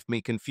saw left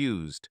me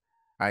confused.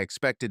 I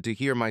expected to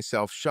hear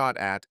myself shot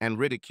at and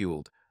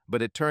ridiculed,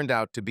 but it turned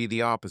out to be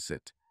the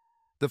opposite.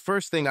 The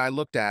first thing I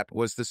looked at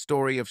was the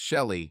story of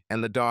Shelley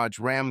and the Dodge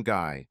Ram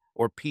guy,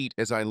 or Pete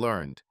as I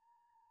learned.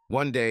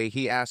 One day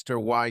he asked her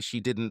why she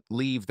didn't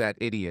leave that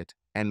idiot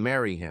and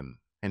marry him,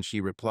 and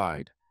she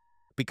replied,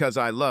 "Because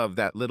I love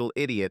that little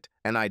idiot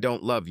and I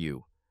don't love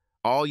you.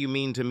 All you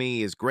mean to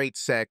me is great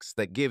sex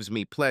that gives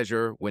me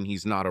pleasure when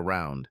he's not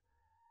around."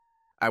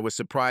 I was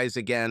surprised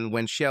again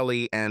when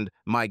Shelley and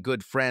my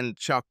good friend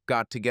Chuck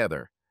got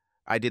together.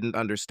 I didn't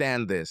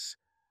understand this.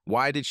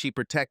 Why did she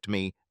protect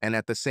me and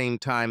at the same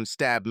time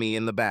stab me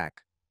in the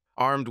back?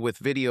 Armed with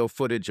video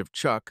footage of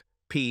Chuck,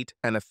 Pete,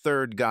 and a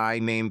third guy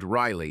named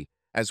Riley,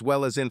 as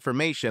well as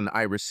information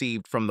I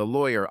received from the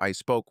lawyer I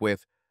spoke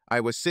with, I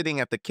was sitting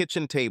at the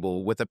kitchen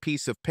table with a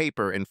piece of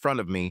paper in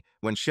front of me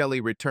when Shelley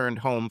returned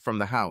home from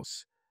the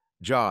house.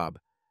 Job.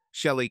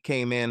 Shelley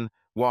came in,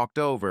 walked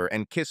over,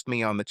 and kissed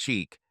me on the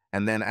cheek,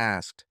 and then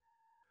asked,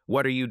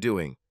 "What are you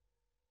doing?"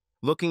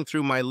 "Looking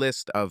through my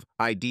list of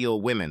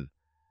ideal women."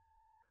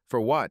 "For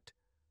what?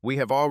 We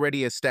have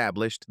already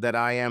established that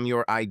I am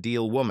your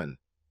ideal woman."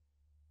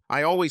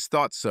 "I always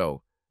thought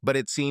so, but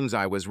it seems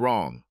I was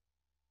wrong."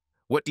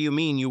 "What do you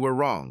mean you were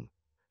wrong?"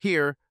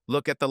 "Here,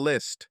 look at the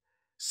list.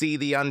 See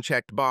the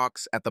unchecked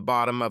box at the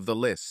bottom of the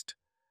list."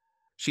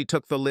 She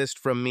took the list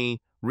from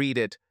me, read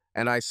it,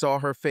 and I saw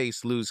her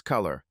face lose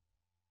color.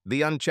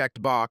 The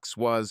unchecked box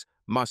was,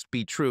 "Must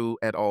be true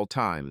at all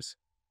times."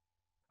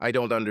 "I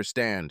don't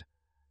understand."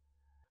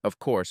 "Of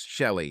course,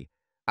 Shelley.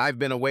 I've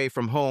been away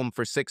from home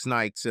for 6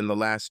 nights in the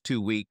last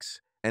 2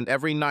 weeks, and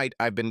every night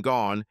I've been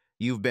gone,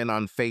 you've been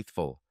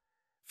unfaithful.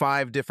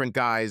 5 different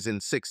guys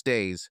in 6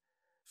 days.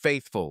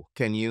 Faithful,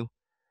 can you?"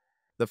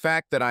 The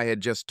fact that I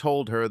had just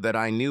told her that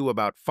I knew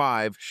about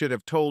 5 should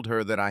have told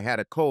her that I had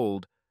a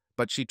cold,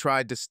 but she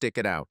tried to stick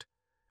it out.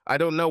 "I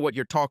don't know what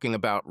you're talking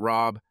about,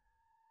 Rob."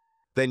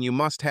 "Then you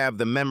must have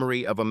the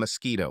memory of a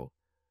mosquito.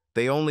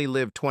 They only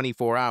live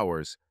 24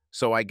 hours,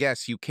 so I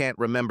guess you can't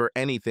remember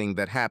anything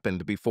that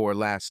happened before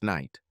last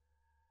night."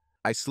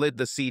 I slid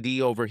the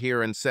CD over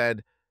here and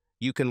said,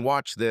 "You can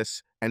watch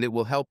this, and it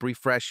will help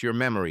refresh your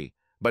memory,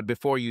 but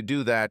before you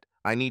do that,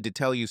 I need to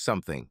tell you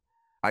something.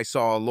 I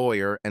saw a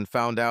lawyer and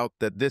found out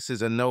that this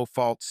is a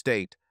no-fault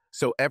state,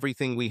 so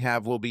everything we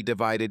have will be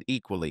divided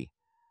equally.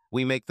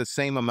 We make the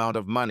same amount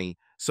of money,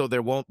 so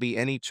there won't be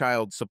any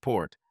child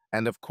support,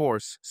 and of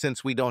course,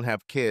 since we don't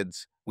have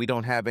kids, we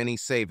don't have any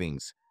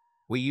savings.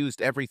 We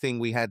used everything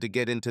we had to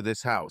get into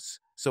this house,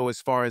 so as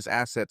far as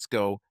assets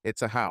go,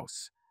 it's a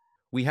house.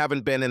 We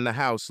haven't been in the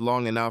house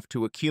long enough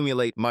to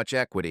accumulate much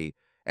equity,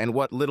 and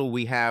what little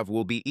we have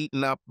will be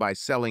eaten up by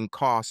selling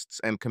costs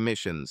and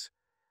commissions.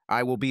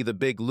 I will be the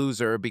big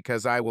loser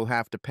because I will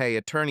have to pay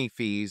attorney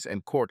fees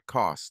and court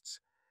costs.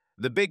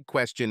 The big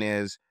question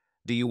is,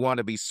 do you want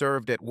to be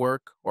served at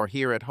work or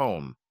here at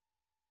home?"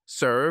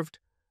 "Served?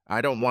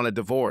 I don't want a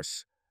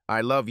divorce.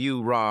 I love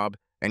you, Rob,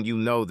 and you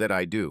know that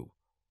I do.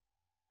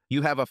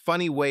 You have a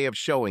funny way of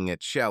showing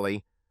it,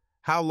 Shelley.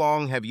 How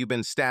long have you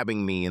been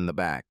stabbing me in the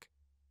back?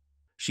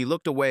 She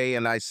looked away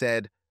and I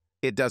said,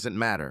 "It doesn't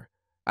matter.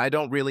 I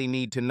don't really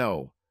need to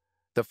know.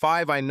 The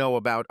 5 I know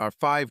about are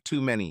 5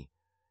 too many.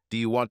 Do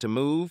you want to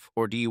move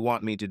or do you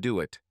want me to do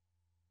it?"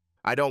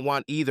 "I don't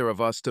want either of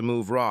us to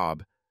move,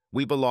 Rob.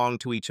 We belong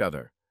to each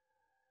other."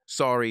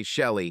 "Sorry,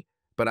 Shelley,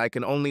 but I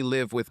can only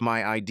live with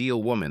my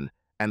ideal woman,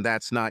 and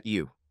that's not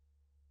you."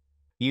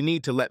 "You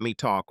need to let me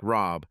talk,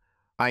 Rob.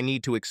 I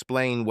need to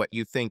explain what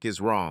you think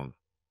is wrong."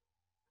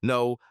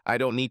 "No, I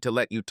don't need to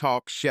let you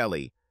talk,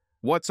 Shelley.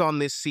 What's on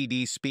this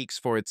CD speaks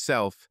for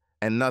itself,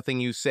 and nothing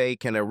you say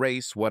can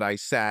erase what I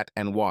sat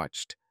and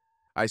watched."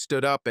 I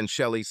stood up and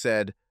Shelley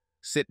said,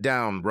 "Sit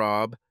down,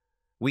 Rob.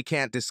 We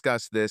can't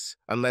discuss this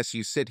unless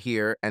you sit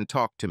here and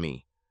talk to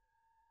me."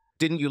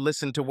 "Didn't you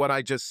listen to what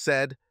I just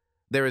said?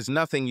 There is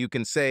nothing you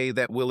can say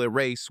that will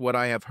erase what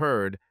I have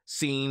heard,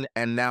 seen,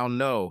 and now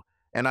know,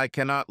 and I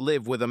cannot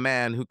live with a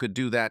man who could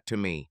do that to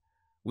me.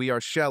 We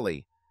are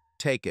Shelley.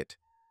 Take it.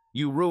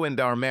 You ruined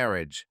our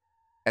marriage.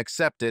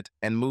 Accept it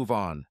and move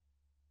on."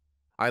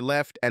 I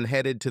left and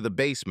headed to the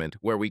basement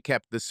where we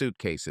kept the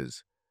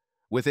suitcases.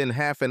 Within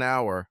half an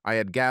hour, I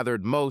had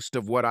gathered most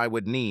of what I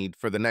would need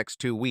for the next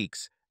 2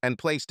 weeks and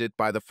placed it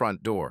by the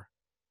front door.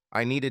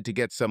 I needed to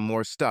get some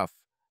more stuff,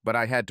 but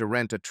I had to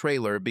rent a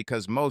trailer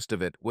because most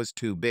of it was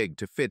too big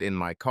to fit in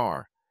my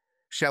car.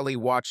 Shelley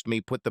watched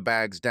me put the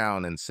bags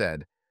down and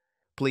said,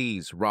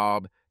 "Please,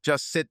 Rob,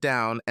 just sit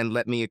down and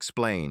let me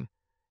explain.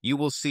 You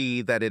will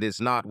see that it is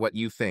not what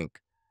you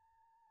think."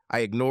 I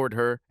ignored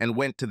her and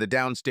went to the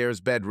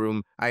downstairs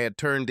bedroom I had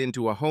turned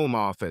into a home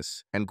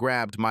office and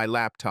grabbed my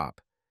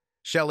laptop.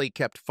 Shelley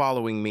kept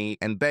following me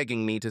and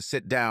begging me to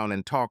sit down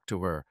and talk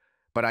to her,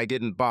 but I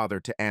didn't bother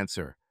to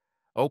answer.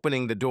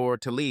 Opening the door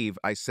to leave,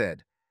 I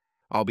said,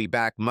 "I'll be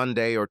back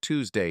Monday or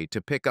Tuesday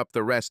to pick up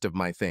the rest of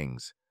my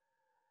things."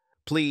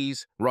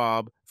 "Please,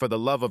 Rob, for the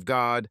love of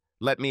God,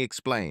 let me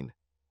explain."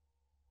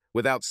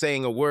 Without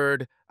saying a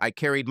word, I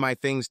carried my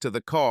things to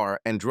the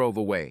car and drove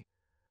away.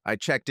 I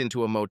checked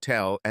into a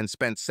motel and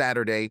spent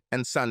Saturday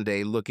and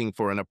Sunday looking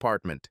for an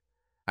apartment.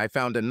 I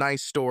found a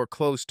nice store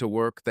close to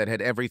work that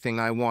had everything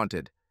I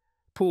wanted: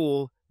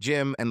 pool,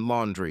 gym, and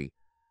laundry.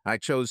 I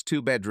chose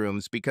 2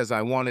 bedrooms because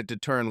I wanted to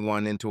turn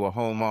one into a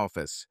home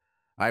office.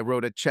 I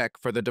wrote a check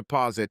for the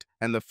deposit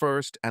and the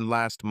first and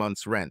last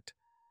month's rent.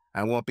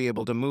 I won't be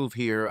able to move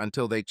here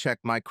until they check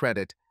my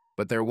credit,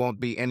 but there won't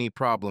be any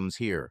problems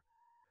here.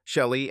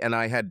 Shelley and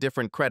I had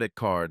different credit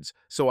cards,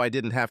 so I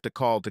didn't have to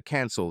call to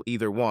cancel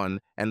either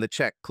one, and the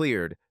check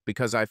cleared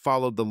because I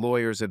followed the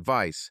lawyer's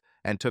advice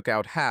and took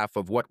out half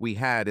of what we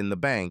had in the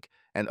bank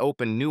and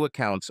opened new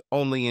accounts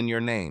only in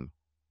your name.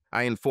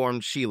 I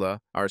informed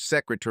Sheila, our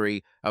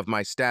secretary, of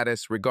my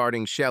status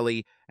regarding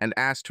Shelley and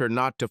asked her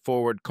not to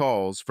forward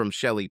calls from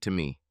Shelley to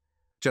me.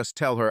 Just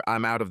tell her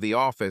I'm out of the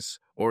office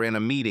or in a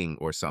meeting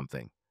or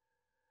something.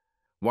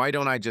 Why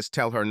don't I just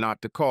tell her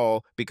not to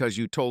call because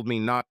you told me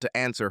not to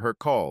answer her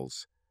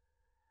calls?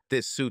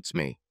 This suits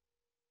me.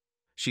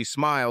 She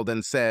smiled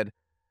and said,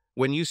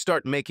 "When you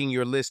start making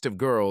your list of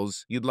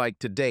girls you'd like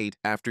to date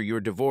after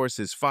your divorce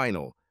is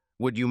final,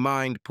 would you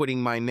mind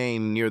putting my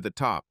name near the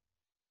top?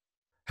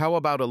 How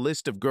about a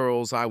list of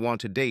girls I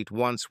want to date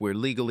once we're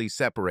legally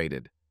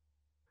separated?"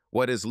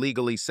 What is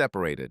legally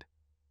separated?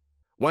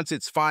 Once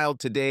it's filed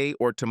today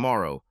or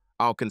tomorrow,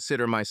 I'll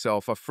consider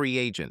myself a free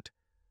agent.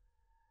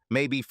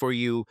 Maybe for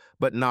you,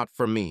 but not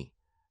for me.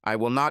 I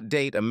will not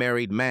date a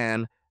married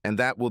man, and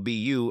that will be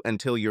you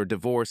until your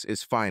divorce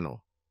is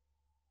final.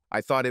 I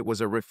thought it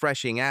was a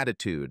refreshing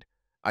attitude.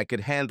 I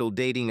could handle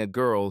dating a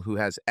girl who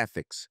has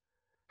ethics.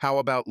 How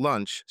about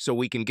lunch so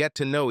we can get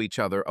to know each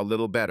other a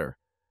little better?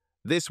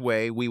 This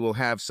way we will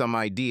have some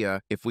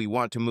idea if we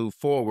want to move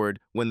forward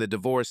when the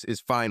divorce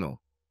is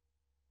final.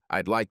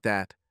 I'd like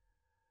that.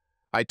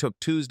 I took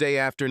Tuesday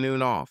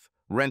afternoon off,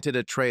 rented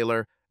a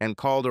trailer, and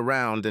called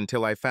around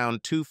until I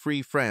found 2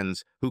 free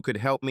friends who could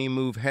help me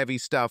move heavy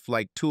stuff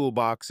like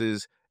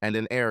toolboxes and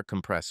an air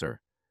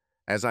compressor.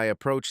 As I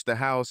approached the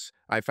house,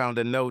 I found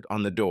a note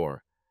on the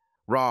door.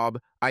 "Rob,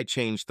 I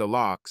changed the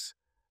locks.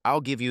 I'll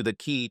give you the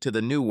key to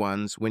the new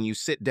ones when you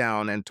sit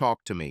down and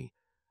talk to me.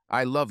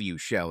 I love you,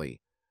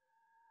 Shelley."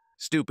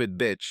 Stupid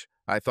bitch,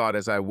 I thought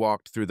as I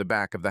walked through the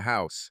back of the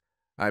house.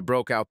 I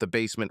broke out the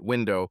basement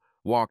window,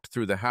 walked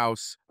through the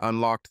house,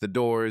 unlocked the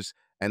doors,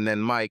 and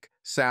then Mike,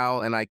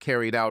 Sal, and I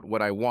carried out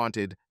what I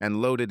wanted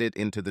and loaded it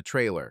into the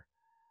trailer.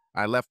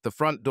 I left the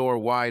front door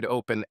wide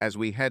open as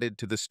we headed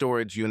to the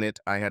storage unit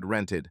I had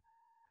rented.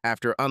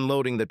 After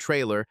unloading the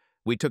trailer,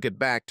 we took it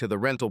back to the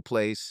rental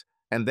place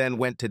and then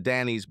went to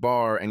Danny's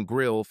bar and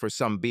grill for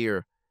some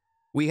beer.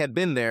 We had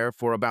been there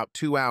for about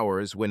 2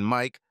 hours when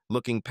Mike,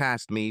 looking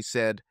past me,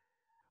 said,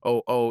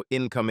 "Oh,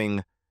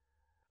 incoming."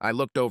 I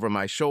looked over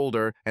my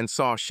shoulder and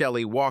saw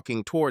Shelley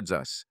walking towards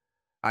us.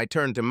 I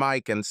turned to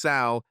Mike and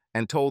Sal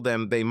and told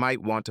them they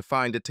might want to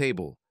find a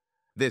table.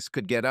 This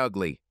could get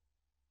ugly.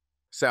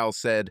 Sal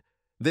said,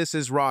 "This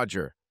is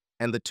Roger,"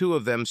 and the 2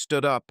 of them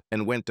stood up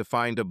and went to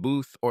find a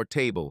booth or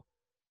table.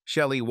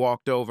 Shelley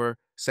walked over,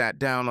 sat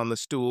down on the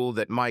stool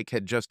that Mike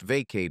had just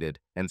vacated,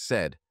 and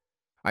said,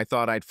 "I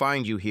thought I'd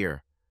find you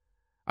here."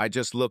 I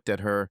just looked at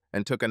her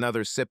and took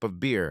another sip of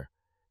beer.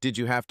 "Did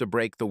you have to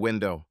break the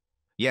window?"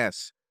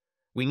 "Yes.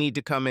 We need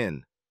to come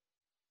in."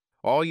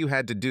 "All you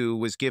had to do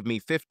was give me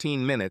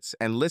 15 minutes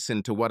and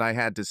listen to what I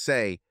had to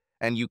say,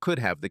 and you could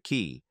have the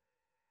key.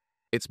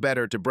 It's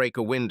better to break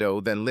a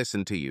window than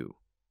listen to you."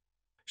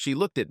 She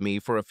looked at me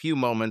for a few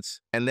moments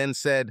and then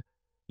said,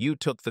 "You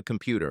took the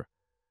computer."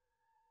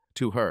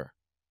 To her.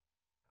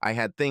 "I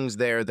had things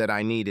there that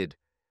I needed.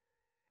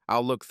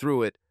 I'll look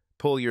through it,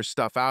 pull your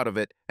stuff out of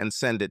it, and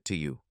send it to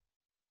you."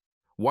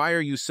 "Why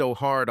are you so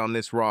hard on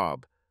this,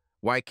 Rob?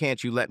 Why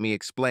can't you let me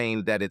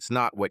explain that it's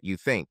not what you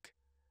think?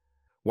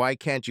 Why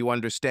can't you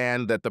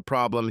understand that the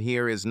problem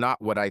here is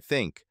not what I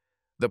think?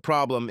 The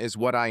problem is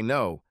what I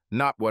know,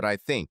 not what I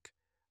think.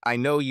 I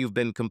know you've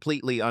been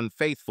completely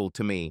unfaithful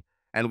to me,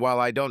 and while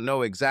I don't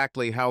know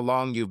exactly how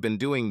long you've been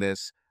doing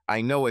this,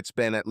 I know it's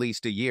been at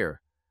least a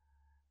year."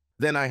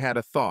 Then I had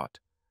a thought.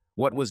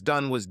 What was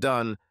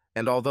done,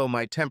 and although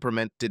my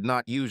temperament did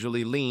not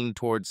usually lean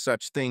towards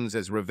such things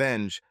as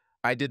revenge,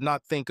 I did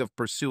not think of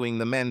pursuing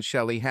the men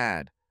Shelley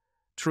had.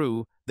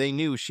 True, they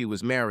knew she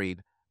was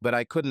married, but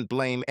I couldn't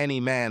blame any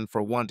man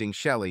for wanting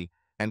Shelley,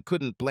 and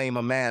couldn't blame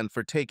a man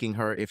for taking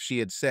her if she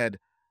had said,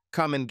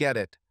 "Come and get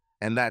it,"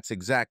 and that's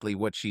exactly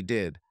what she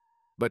did.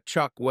 But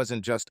Chuck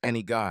wasn't just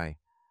any guy.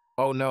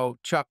 Oh no,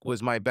 Chuck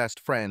was my best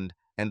friend,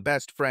 and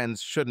best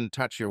friends shouldn't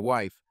touch your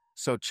wife,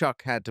 so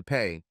Chuck had to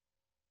pay.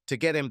 To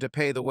get him to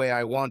pay the way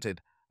I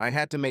wanted, I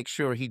had to make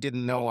sure he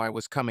didn't know I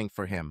was coming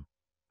for him.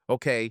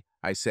 "Okay,"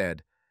 I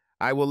said,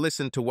 "I will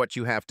listen to what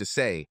you have to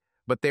say,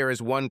 but there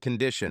is one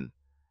condition.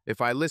 If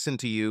I listen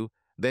to you,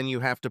 then you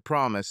have to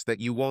promise that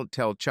you won't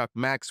tell Chuck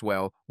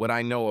Maxwell what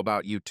I know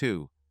about you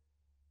too."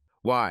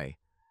 "Why?"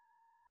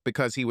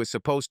 "Because he was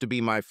supposed to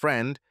be my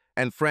friend,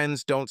 and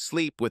friends don't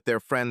sleep with their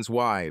friends'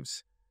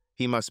 wives.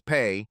 He must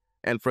pay,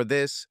 and for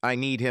this I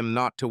need him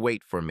not to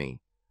wait for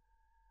me."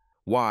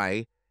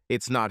 "Why?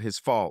 It's not his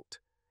fault.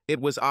 It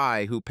was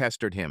I who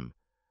pestered him.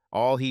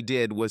 All he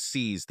did was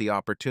seize the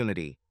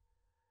opportunity.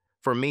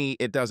 For me,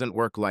 it doesn't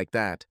work like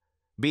that.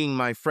 Being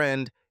my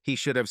friend, he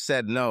should have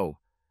said no.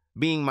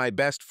 Being my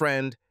best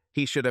friend,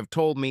 he should have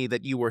told me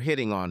that you were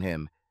hitting on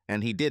him,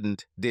 and he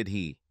didn't, did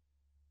he?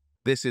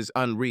 This is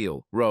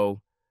unreal,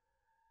 Ro.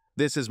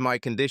 This is my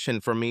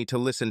condition for me to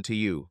listen to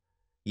you.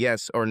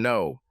 Yes or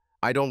no.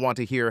 I don't want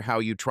to hear how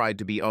you tried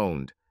to be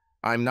owned.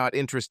 I'm not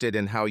interested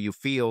in how you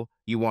feel,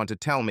 you want to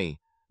tell me,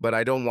 but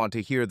I don't want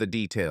to hear the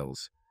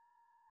details."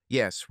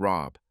 "Yes,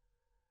 Rob.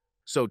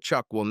 So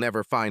Chuck will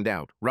never find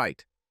out,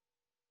 right?"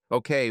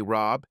 "Okay,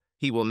 Rob,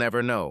 he will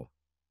never know."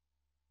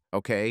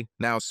 "Okay,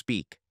 now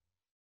speak."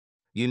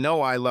 "You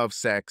know I love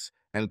sex,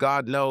 and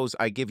God knows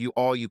I give you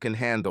all you can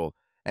handle,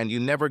 and you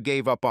never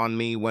gave up on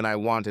me when I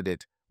wanted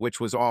it, which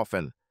was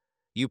often.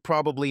 You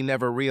probably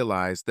never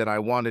realized that I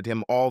wanted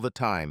him all the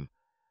time.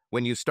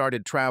 When you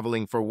started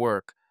traveling for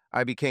work,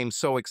 I became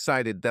so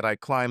excited that I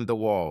climbed the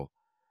wall.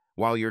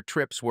 While your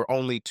trips were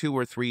only 2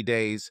 or 3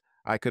 days,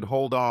 I could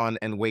hold on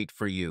and wait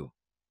for you.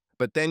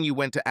 But then you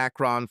went to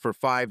Akron for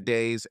 5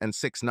 days and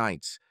 6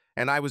 nights,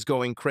 and I was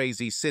going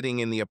crazy sitting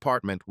in the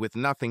apartment with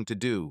nothing to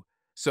do.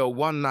 So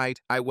one night,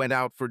 I went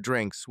out for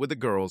drinks with the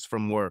girls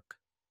from work.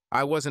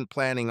 I wasn't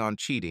planning on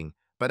cheating,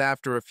 but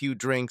after a few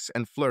drinks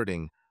and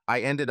flirting,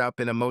 I ended up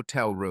in a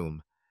motel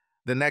room.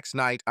 The next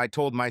night, I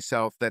told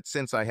myself that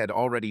since I had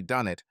already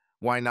done it,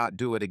 why not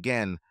do it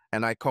again,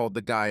 and I called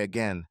the guy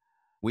again.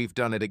 We've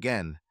done it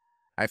again.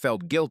 I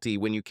felt guilty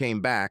when you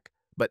came back,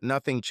 but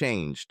nothing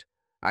changed.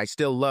 I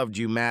still loved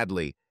you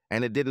madly,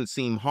 and it didn't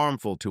seem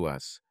harmful to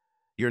us.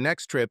 Your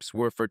next trips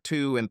were for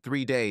 2 and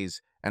 3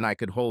 days, and I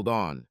could hold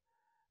on.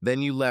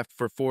 Then you left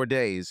for 4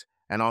 days,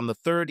 and on the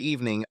third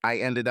evening, I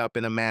ended up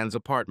in a man's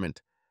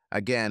apartment.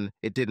 Again,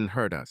 it didn't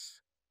hurt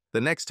us.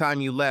 The next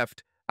time you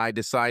left, I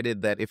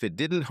decided that if it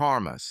didn't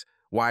harm us,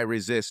 why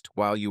resist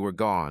while you were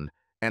gone?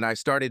 And I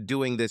started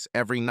doing this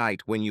every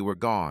night when you were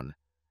gone.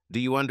 Do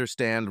you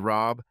understand,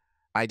 Rob?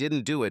 I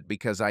didn't do it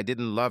because I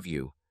didn't love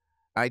you.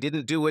 I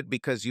didn't do it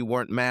because you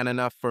weren't man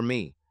enough for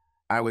me.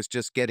 I was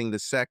just getting the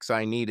sex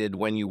I needed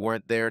when you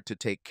weren't there to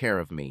take care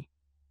of me.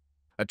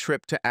 A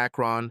trip to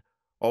Akron?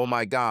 Oh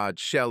my God,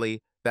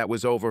 Shelley, that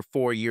was over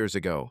 4 years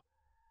ago.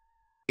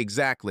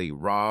 Exactly,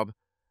 Rob.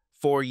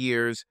 4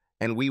 years,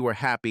 and we were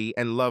happy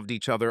and loved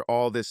each other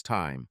all this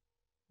time.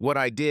 What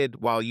I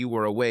did while you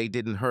were away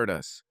didn't hurt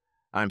us.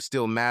 I'm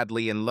still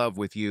madly in love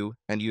with you,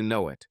 and you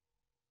know it.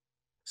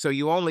 So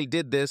you only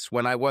did this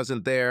when I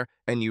wasn't there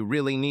and you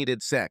really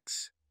needed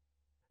sex.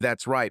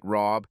 That's right,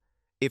 Rob.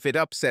 If it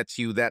upsets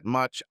you that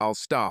much, I'll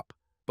stop.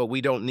 But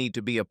we don't need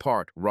to be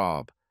apart,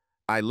 Rob.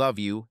 I love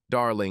you,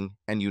 darling,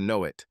 and you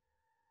know it.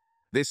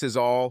 This is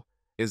all?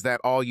 Is that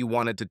all you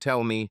wanted to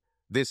tell me?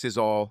 This is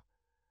all?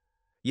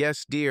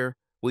 Yes, dear.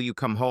 Will you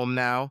come home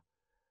now?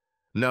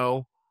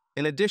 No.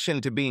 In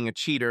addition to being a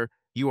cheater,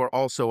 you are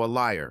also a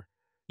liar.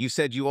 You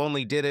said you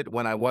only did it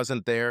when I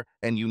wasn't there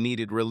and you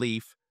needed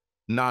relief.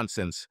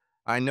 Nonsense.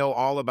 I know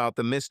all about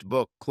the missed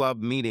book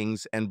club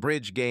meetings and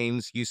bridge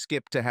games you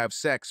skipped to have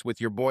sex with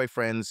your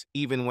boyfriends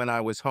even when I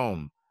was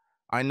home.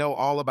 I know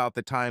all about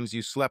the times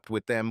you slept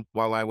with them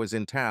while I was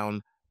in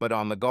town, but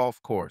on the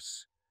golf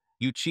course.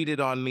 You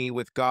cheated on me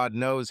with God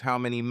knows how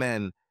many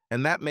men,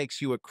 and that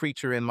makes you a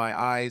creature in my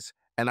eyes,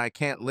 and I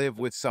can't live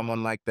with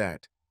someone like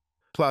that.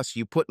 Plus,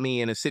 you put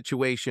me in a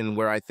situation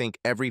where I think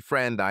every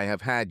friend I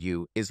have had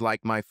you is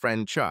like my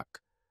friend Chuck.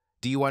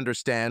 Do you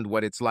understand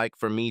what it's like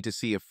for me to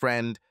see a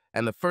friend,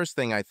 and the first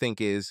thing I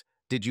think is,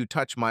 did you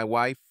touch my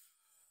wife?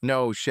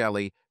 No,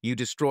 Shelley, you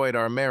destroyed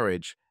our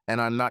marriage, and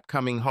I'm not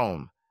coming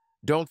home.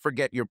 Don't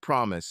forget your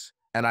promise,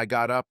 and I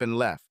got up and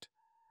left.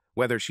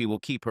 Whether she will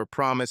keep her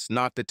promise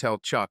not to tell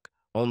Chuck,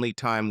 only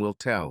time will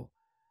tell.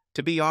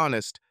 To be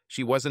honest,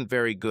 she wasn't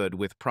very good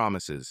with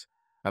promises.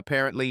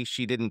 Apparently,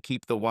 she didn't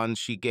keep the ones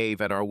she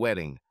gave at our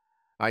wedding.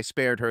 I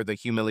spared her the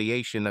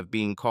humiliation of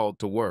being called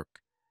to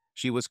work.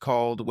 She was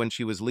called when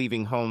she was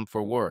leaving home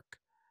for work.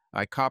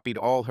 I copied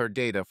all her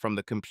data from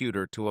the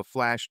computer to a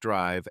flash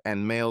drive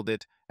and mailed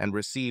it and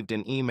received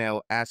an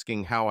email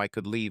asking how I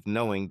could leave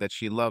knowing that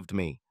she loved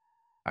me.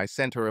 I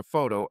sent her a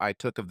photo I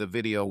took of the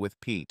video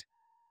with Pete.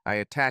 I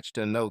attached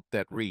a note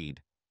that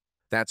read,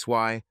 "That's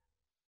why."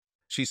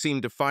 She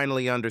seemed to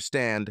finally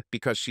understand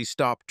because she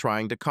stopped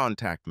trying to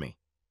contact me.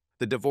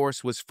 The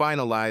divorce was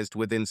finalized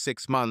within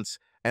 6 months,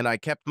 and I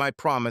kept my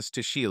promise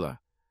to Sheila.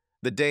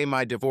 The day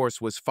my divorce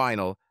was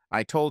final,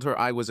 I told her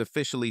I was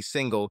officially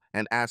single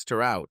and asked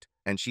her out,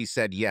 and she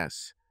said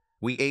yes.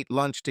 We ate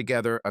lunch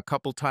together a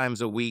couple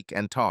times a week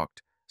and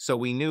talked, so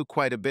we knew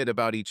quite a bit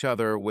about each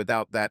other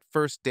without that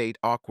first date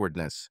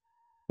awkwardness.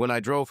 When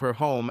I drove her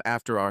home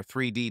after our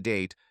 3D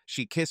date,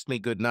 she kissed me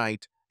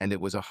goodnight, and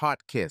it was a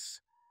hot kiss.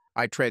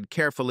 I tread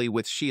carefully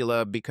with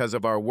Sheila because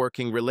of our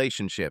working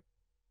relationship.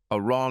 A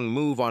wrong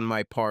move on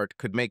my part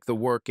could make the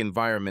work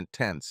environment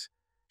tense.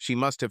 She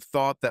must have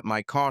thought that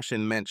my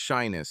caution meant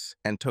shyness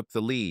and took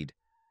the lead.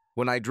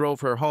 When I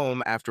drove her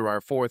home after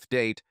our fourth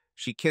date,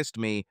 she kissed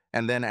me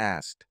and then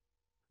asked,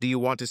 "Do you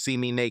want to see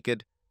me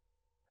naked?"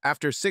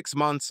 After 6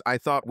 months, I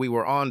thought we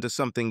were on to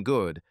something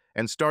good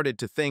and started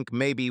to think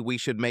maybe we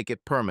should make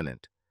it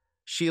permanent.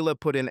 Sheila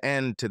put an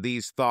end to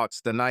these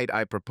thoughts the night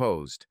I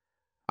proposed.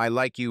 "I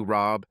like you,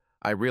 Rob.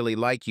 I really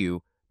like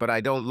you, but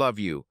I don't love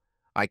you.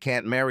 I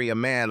can't marry a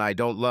man I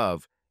don't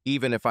love,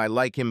 even if I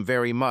like him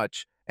very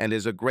much and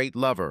is a great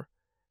lover.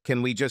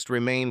 Can we just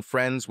remain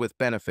friends with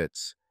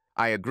benefits?"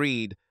 I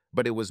agreed,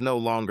 but it was no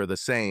longer the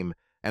same,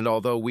 and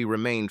although we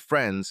remained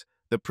friends,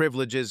 the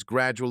privileges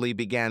gradually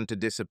began to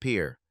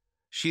disappear.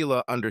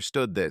 Sheila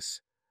understood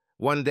this.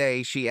 One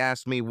day, she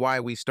asked me why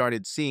we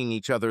started seeing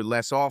each other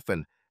less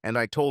often, and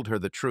I told her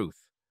the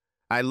truth.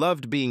 "I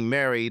loved being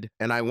married,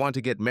 and I want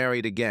to get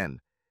married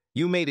again.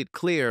 You made it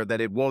clear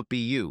that it won't be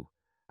you.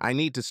 I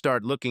need to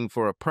start looking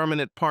for a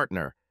permanent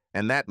partner,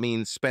 and that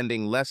means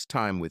spending less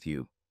time with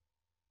you."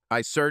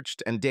 I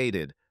searched and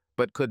dated,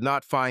 but could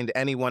not find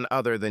anyone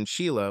other than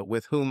Sheila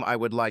with whom I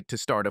would like to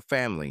start a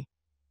family.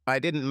 I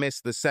didn't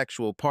miss the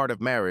sexual part of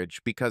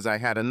marriage because I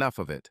had enough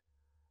of it.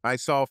 I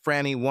saw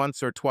Franny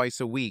once or twice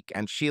a week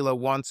and Sheila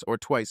once or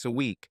twice a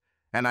week,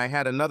 and I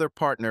had another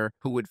partner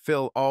who would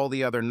fill all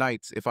the other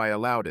nights if I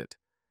allowed it.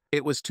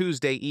 It was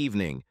Tuesday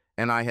evening,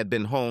 and I had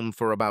been home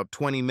for about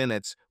 20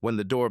 minutes when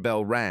the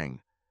doorbell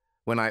rang.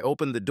 When I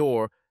opened the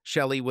door,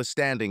 Shelley was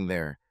standing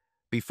there.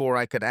 Before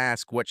I could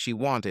ask what she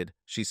wanted,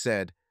 she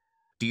said,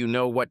 "Do you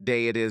know what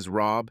day it is,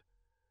 Rob?"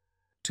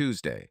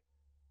 "Tuesday."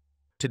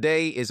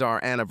 "Today is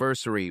our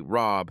anniversary,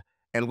 Rob,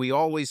 and we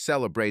always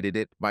celebrated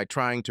it by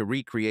trying to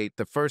recreate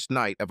the first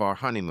night of our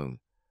honeymoon."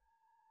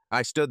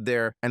 I stood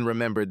there and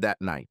remembered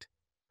that night.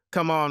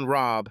 "Come on,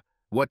 Rob,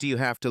 what do you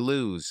have to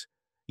lose?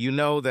 You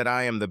know that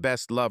I am the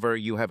best lover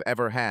you have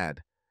ever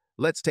had.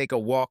 Let's take a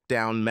walk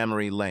down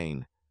memory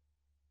lane."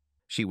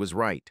 She was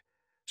right.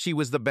 She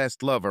was the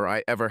best lover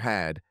I ever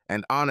had,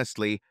 and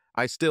honestly,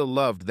 I still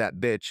loved that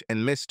bitch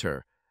and missed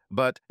her.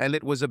 And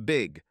it was a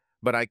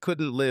but I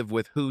couldn't live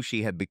with who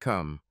she had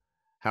become.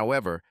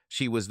 However,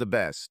 she was the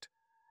best.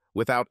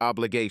 Without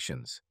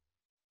obligations.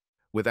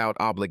 Without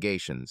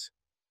obligations.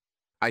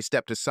 I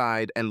stepped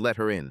aside and let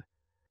her in.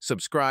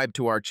 Subscribe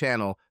to our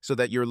channel so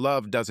that your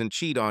love doesn't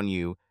cheat on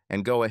you,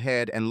 and go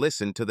ahead and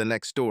listen to the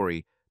next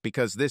story,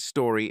 because this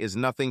story is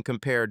nothing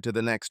compared to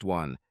the next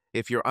one.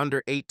 If you're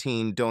under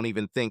 18, don't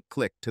even think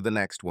click to the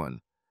next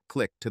one.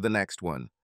 Click to the next one.